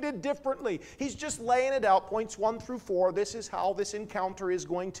motivated differently. He's just laying it out, points 1 through 4. This is how this encounter is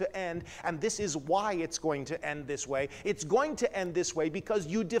going to end, and this is why it's going to end this way. It's going to end this way because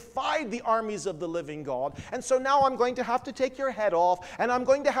you defied the armies of the living God, and so now I'm going to have to take your head off, and I'm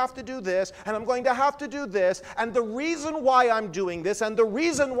going to have to do this, and I'm going to have to do this, and the reason why I'm doing this, and the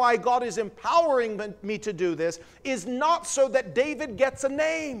reason why God is empowering me to do this, is not so that David gets a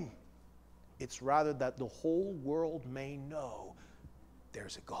name. It's rather that the whole world may know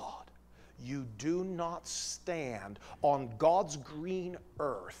there's a God. You do not stand on God's green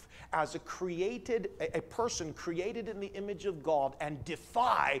earth as a person created in the image of God and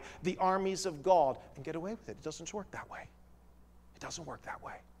defy the armies of God and get away with it. It doesn't work that way. It doesn't work that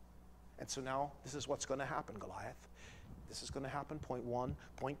way. And so now this is what's going to happen, Goliath. This is going to happen, point 1,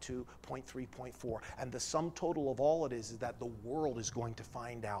 point 2, point 3, point 4. And the sum total of all it is that the world is going to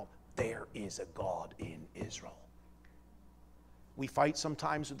find out there is a God in Israel. We fight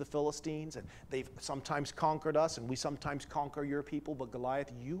sometimes with the Philistines, and they've sometimes conquered us, and we sometimes conquer your people, but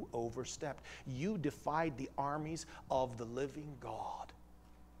Goliath, you overstepped. You defied the armies of the living God,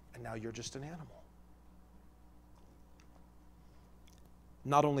 and now you're just an animal.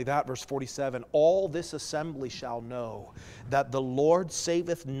 Not only that, verse 47, all this assembly shall know that the Lord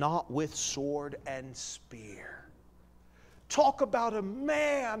saveth not with sword and spear. Talk about a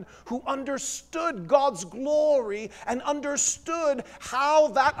man who understood God's glory and understood how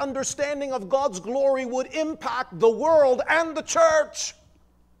that understanding of God's glory would impact the world and the church.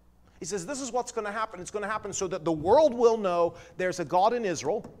 He says, this is what's going to happen. It's going to happen so that the world will know there's a God in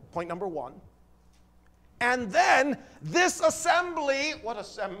Israel, point number 1. And then this assembly, what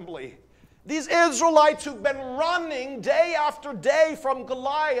assembly? These Israelites who've been running day after day from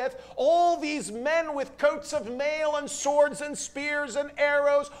Goliath, all these men with coats of mail and swords and spears and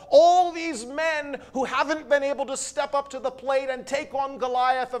arrows, all these men who haven't been able to step up to the plate and take on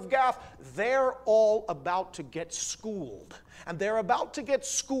Goliath of Gath, they're all about to get schooled. And they're about to get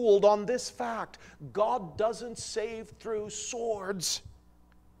schooled on this fact: God doesn't save through swords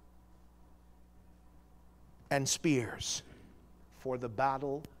and spears, for the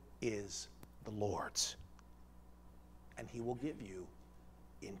battle is the Lord's, and He will give you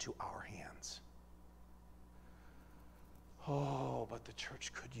into our hands. Oh, but the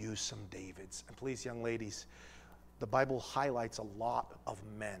church could use some Davids. And please, young ladies, the Bible highlights a lot of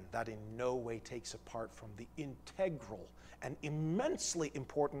men. That in no way takes apart from the integral and immensely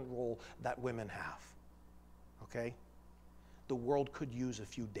important role that women have. Okay? The world could use a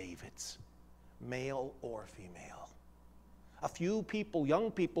few Davids, male or female. A few people,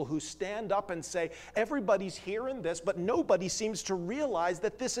 young people, who stand up and say, everybody's hearing this, but nobody seems to realize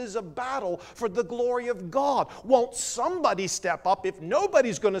that this is a battle for the glory of God. Won't somebody step up? If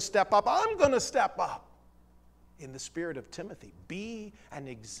nobody's going to step up, I'm going to step up. In the spirit of Timothy, be an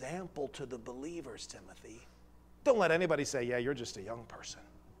example to the believers, Timothy. Don't let anybody say, yeah, you're just a young person.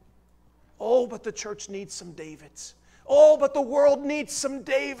 Oh, but the church needs some Davids. Oh, but the world needs some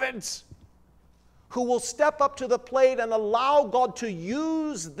Davids who will step up to the plate and allow God to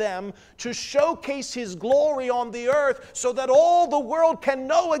use them to showcase His glory on the earth so that all the world can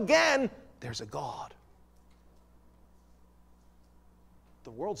know again there's a God.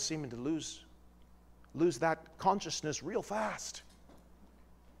 The world's seeming to lose that consciousness real fast.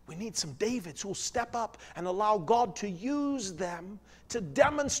 We need some Davids who will step up and allow God to use them to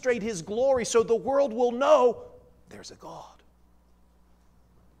demonstrate His glory so the world will know there's a God.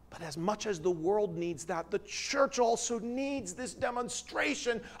 But as much as the world needs that, the church also needs this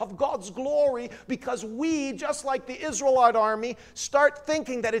demonstration of God's glory, because we, just like the Israelite army, start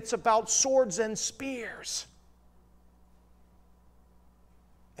thinking that it's about swords and spears.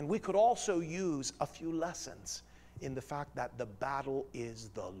 And we could also use a few lessons in the fact that the battle is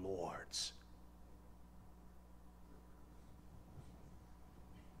the Lord's.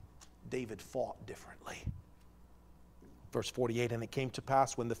 David fought differently. Verse 48, and it came to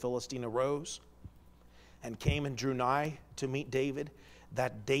pass when the Philistine arose and came and drew nigh to meet David,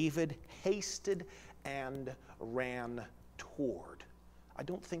 that David hasted and ran toward. I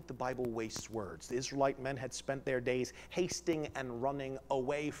don't think the Bible wastes words. The Israelite men had spent their days hasting and running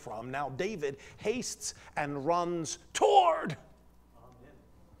away from. Now David hastes and runs toward.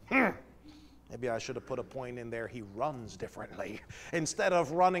 Maybe I should have put a point in there. He runs differently. Instead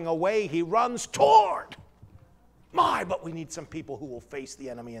of running away, he runs toward. My, but we need some people who will face the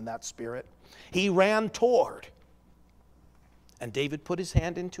enemy in that spirit. He ran toward. And David put his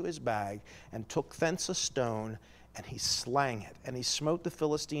hand into his bag and took thence a stone, and he slang it. And he smote the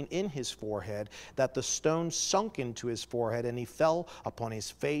Philistine in his forehead, that the stone sunk into his forehead, and he fell upon his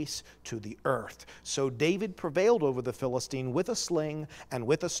face to the earth. So David prevailed over the Philistine with a sling and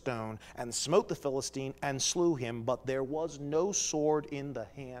with a stone, and smote the Philistine and slew him. But there was no sword in the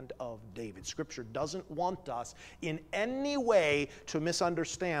hand of David. Scripture doesn't want us in any way to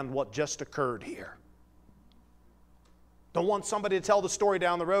misunderstand what just occurred here. Don't want somebody to tell the story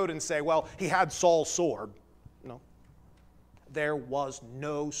down the road and say, well, he had Saul's sword. No. There was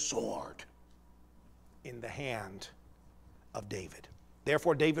no sword in the hand of David.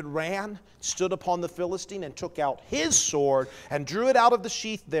 Therefore David ran, stood upon the Philistine, and took out his sword, and drew it out of the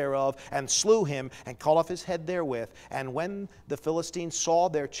sheath thereof, and slew him, and cut off his head therewith. And when the Philistines saw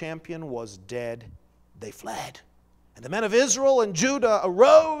their champion was dead, they fled. And the men of Israel and Judah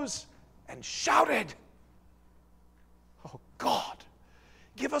arose and shouted, oh God,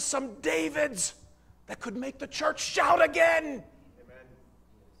 give us some Davids that could make the church shout again. Amen.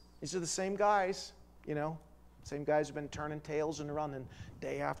 These are the same guys, you know, same guys who've been turning tails and running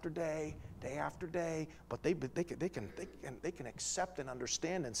day after day, but they can accept and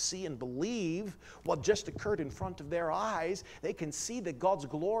understand and see and believe what just occurred in front of their eyes. They can see that God's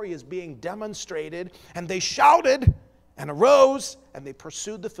glory is being demonstrated, and they shouted and arose, and they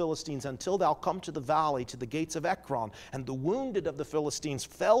pursued the Philistines until thou come to the valley, to the gates of Ekron. And the wounded of the Philistines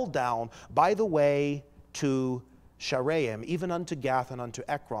fell down by the way to Sharaim, even unto Gath and unto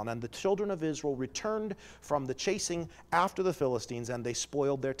Ekron. And the children of Israel returned from the chasing after the Philistines, and they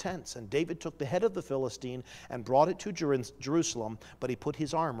spoiled their tents. And David took the head of the Philistine and brought it to Jerusalem, but he put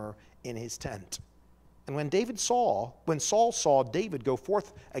his armor in his tent. And when Saul saw David go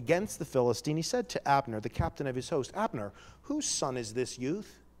forth against the Philistine, he said to Abner, the captain of his host, Abner, whose son is this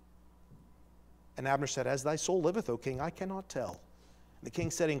youth? And Abner said, as thy soul liveth, O king, I cannot tell. And the king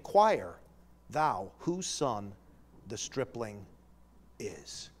said, inquire thou, whose son the stripling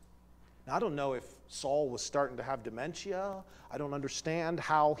is. Now, I don't know if Saul was starting to have dementia. I don't understand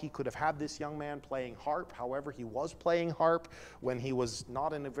how he could have had this young man playing harp. However, he was playing harp when he was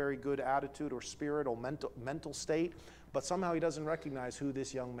not in a very good attitude or spirit or mental state. But somehow he doesn't recognize who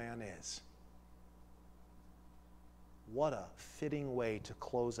this young man is. What a fitting way to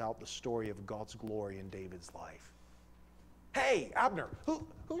close out the story of God's glory in David's life. Hey, Abner,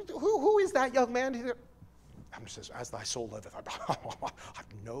 who is that young man? Abner says, as thy soul liveth. I have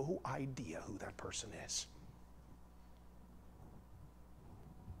no idea who that person is.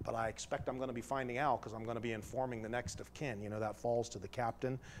 But I expect I'm going to be finding out because I'm going to be informing the next of kin. You know, that falls to the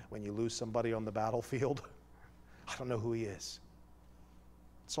captain when you lose somebody on the battlefield. I don't know who he is.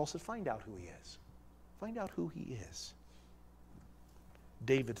 Saul said, find out who he is. Find out who he is.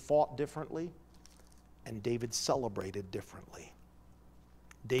 David fought differently, and David celebrated differently.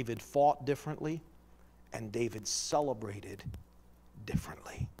 David fought differently, and David celebrated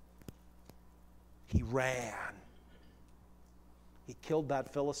differently. He ran. He killed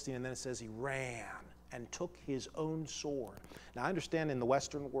that Philistine, and then it says he ran and took his own sword. Now, I understand in the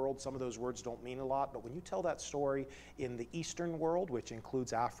Western world some of those words don't mean a lot, but when you tell that story in the Eastern world, which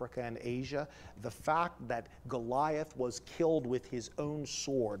includes Africa and Asia, the fact that Goliath was killed with his own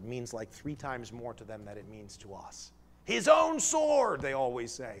sword means like 3 times more to them than it means to us. His own sword, they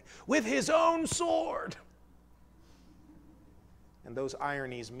always say. With his own sword. And those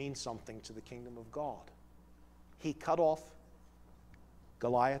ironies mean something to the kingdom of God. He cut off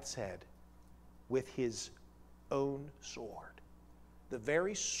Goliath's head with his own sword. The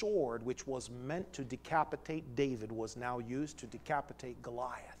very sword which was meant to decapitate David was now used to decapitate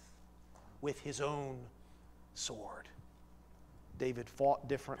Goliath with his own sword. David fought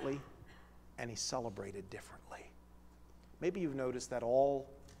differently, and he celebrated differently. Maybe you've noticed that all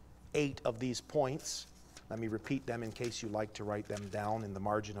 8 of these points, let me repeat them in case you like to write them down in the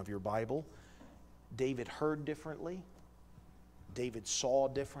margin of your Bible. David heard differently. David saw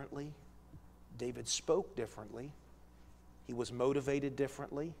differently. David spoke differently. He was motivated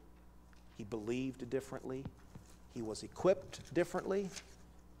differently. He believed differently. He was equipped differently.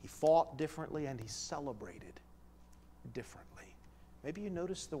 He fought differently, and he celebrated differently. Maybe you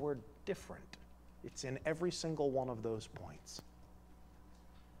notice the word different. It's in every single one of those points.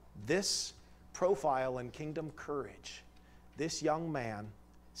 This profile in kingdom courage, this young man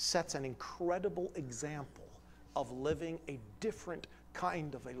sets an incredible example of living a different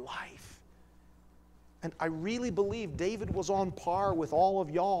kind of a life. And I really believe David was on par with all of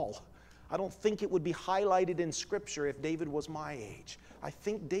y'all. I don't think it would be highlighted in Scripture if David was my age. I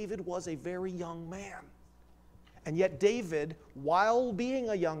think David was a very young man. And yet David, while being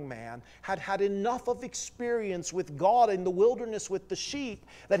a young man, had had enough of experience with God in the wilderness with the sheep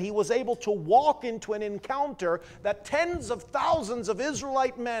that he was able to walk into an encounter that tens of thousands of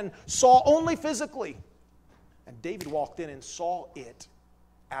Israelite men saw only physically. And David walked in and saw it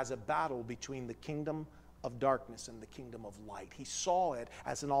as a battle between the kingdom of darkness and the kingdom of light. He saw it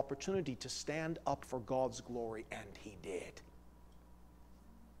as an opportunity to stand up for God's glory, and he did.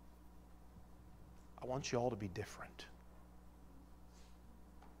 I want you all to be different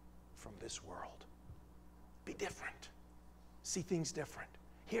from this world. Be different. See things different.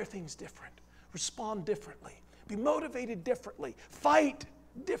 Hear things different. Respond differently. Be motivated differently. Fight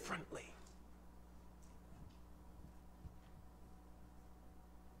differently.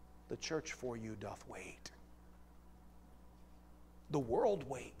 The church for you doth wait. The world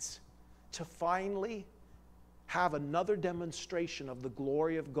waits to finally have another demonstration of the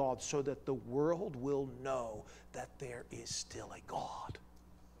glory of God so that the world will know that there is still a God.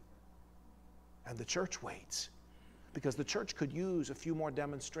 And the church waits because the church could use a few more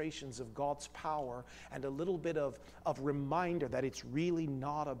demonstrations of God's power and a little bit of reminder that it's really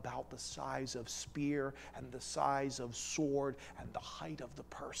not about the size of spear and the size of sword and the height of the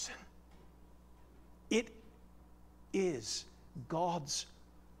person. It is God's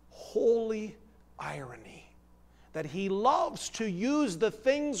holy irony that he loves to use the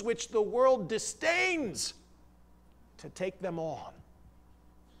things which the world disdains to take them on.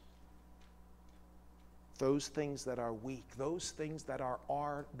 Those things that are weak, those things that are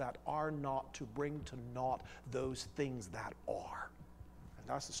not, to bring to naught those things that are. And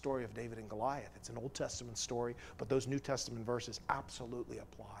that's the story of David and Goliath. It's an Old Testament story, but those New Testament verses absolutely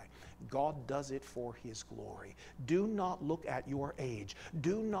apply. God does it for his glory. Do not look at your age.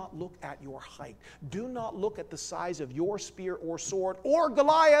 Do not look at your height. Do not look at the size of your spear or sword, or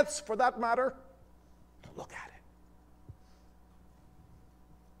Goliath's for that matter. Don't look at it.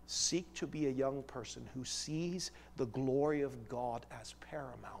 Seek to be a young person who sees the glory of God as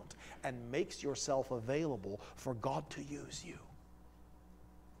paramount and makes yourself available for God to use you.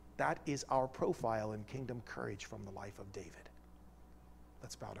 That is our profile in Kingdom Courage from the life of David.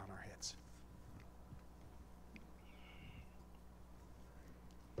 Let's bow down our heads.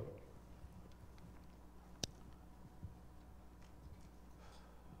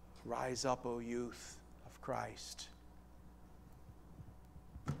 Rise up, O youth of Christ.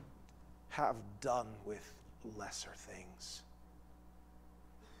 Have done with lesser things.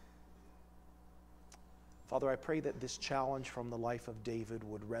 Father, I pray that this challenge from the life of David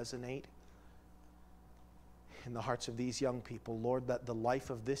would resonate in the hearts of these young people. Lord, that the life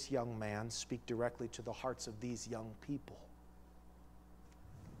of this young man speak directly to the hearts of these young people.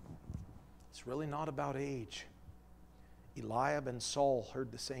 It's really not about age. Eliab and Saul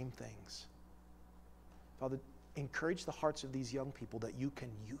heard the same things. Father, encourage the hearts of these young people that you can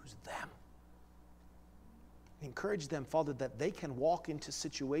use them. Encourage them, Father, that they can walk into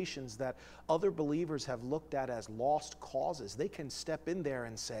situations that other believers have looked at as lost causes. They can step in there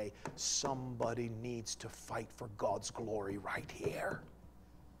and say, somebody needs to fight for God's glory right here.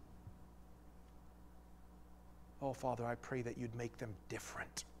 Oh, Father, I pray that you'd make them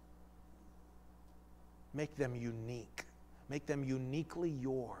different. Make them unique. Make them uniquely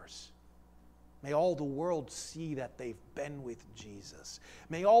yours. May all the world see that they've been with Jesus.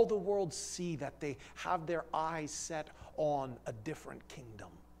 May all the world see that they have their eyes set on a different kingdom.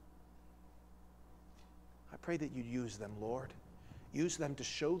 I pray that you'd use them, Lord. Use them to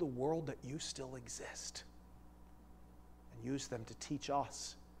show the world that you still exist. And use them to teach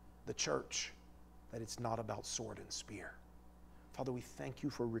us, the church, that it's not about sword and spear. Father, we thank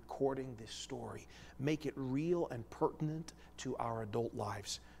you for recording this story. Make it real and pertinent to our adult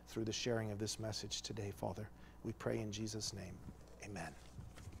lives through the sharing of this message today, Father. We pray in Jesus' name. Amen.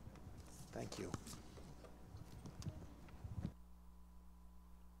 Thank you.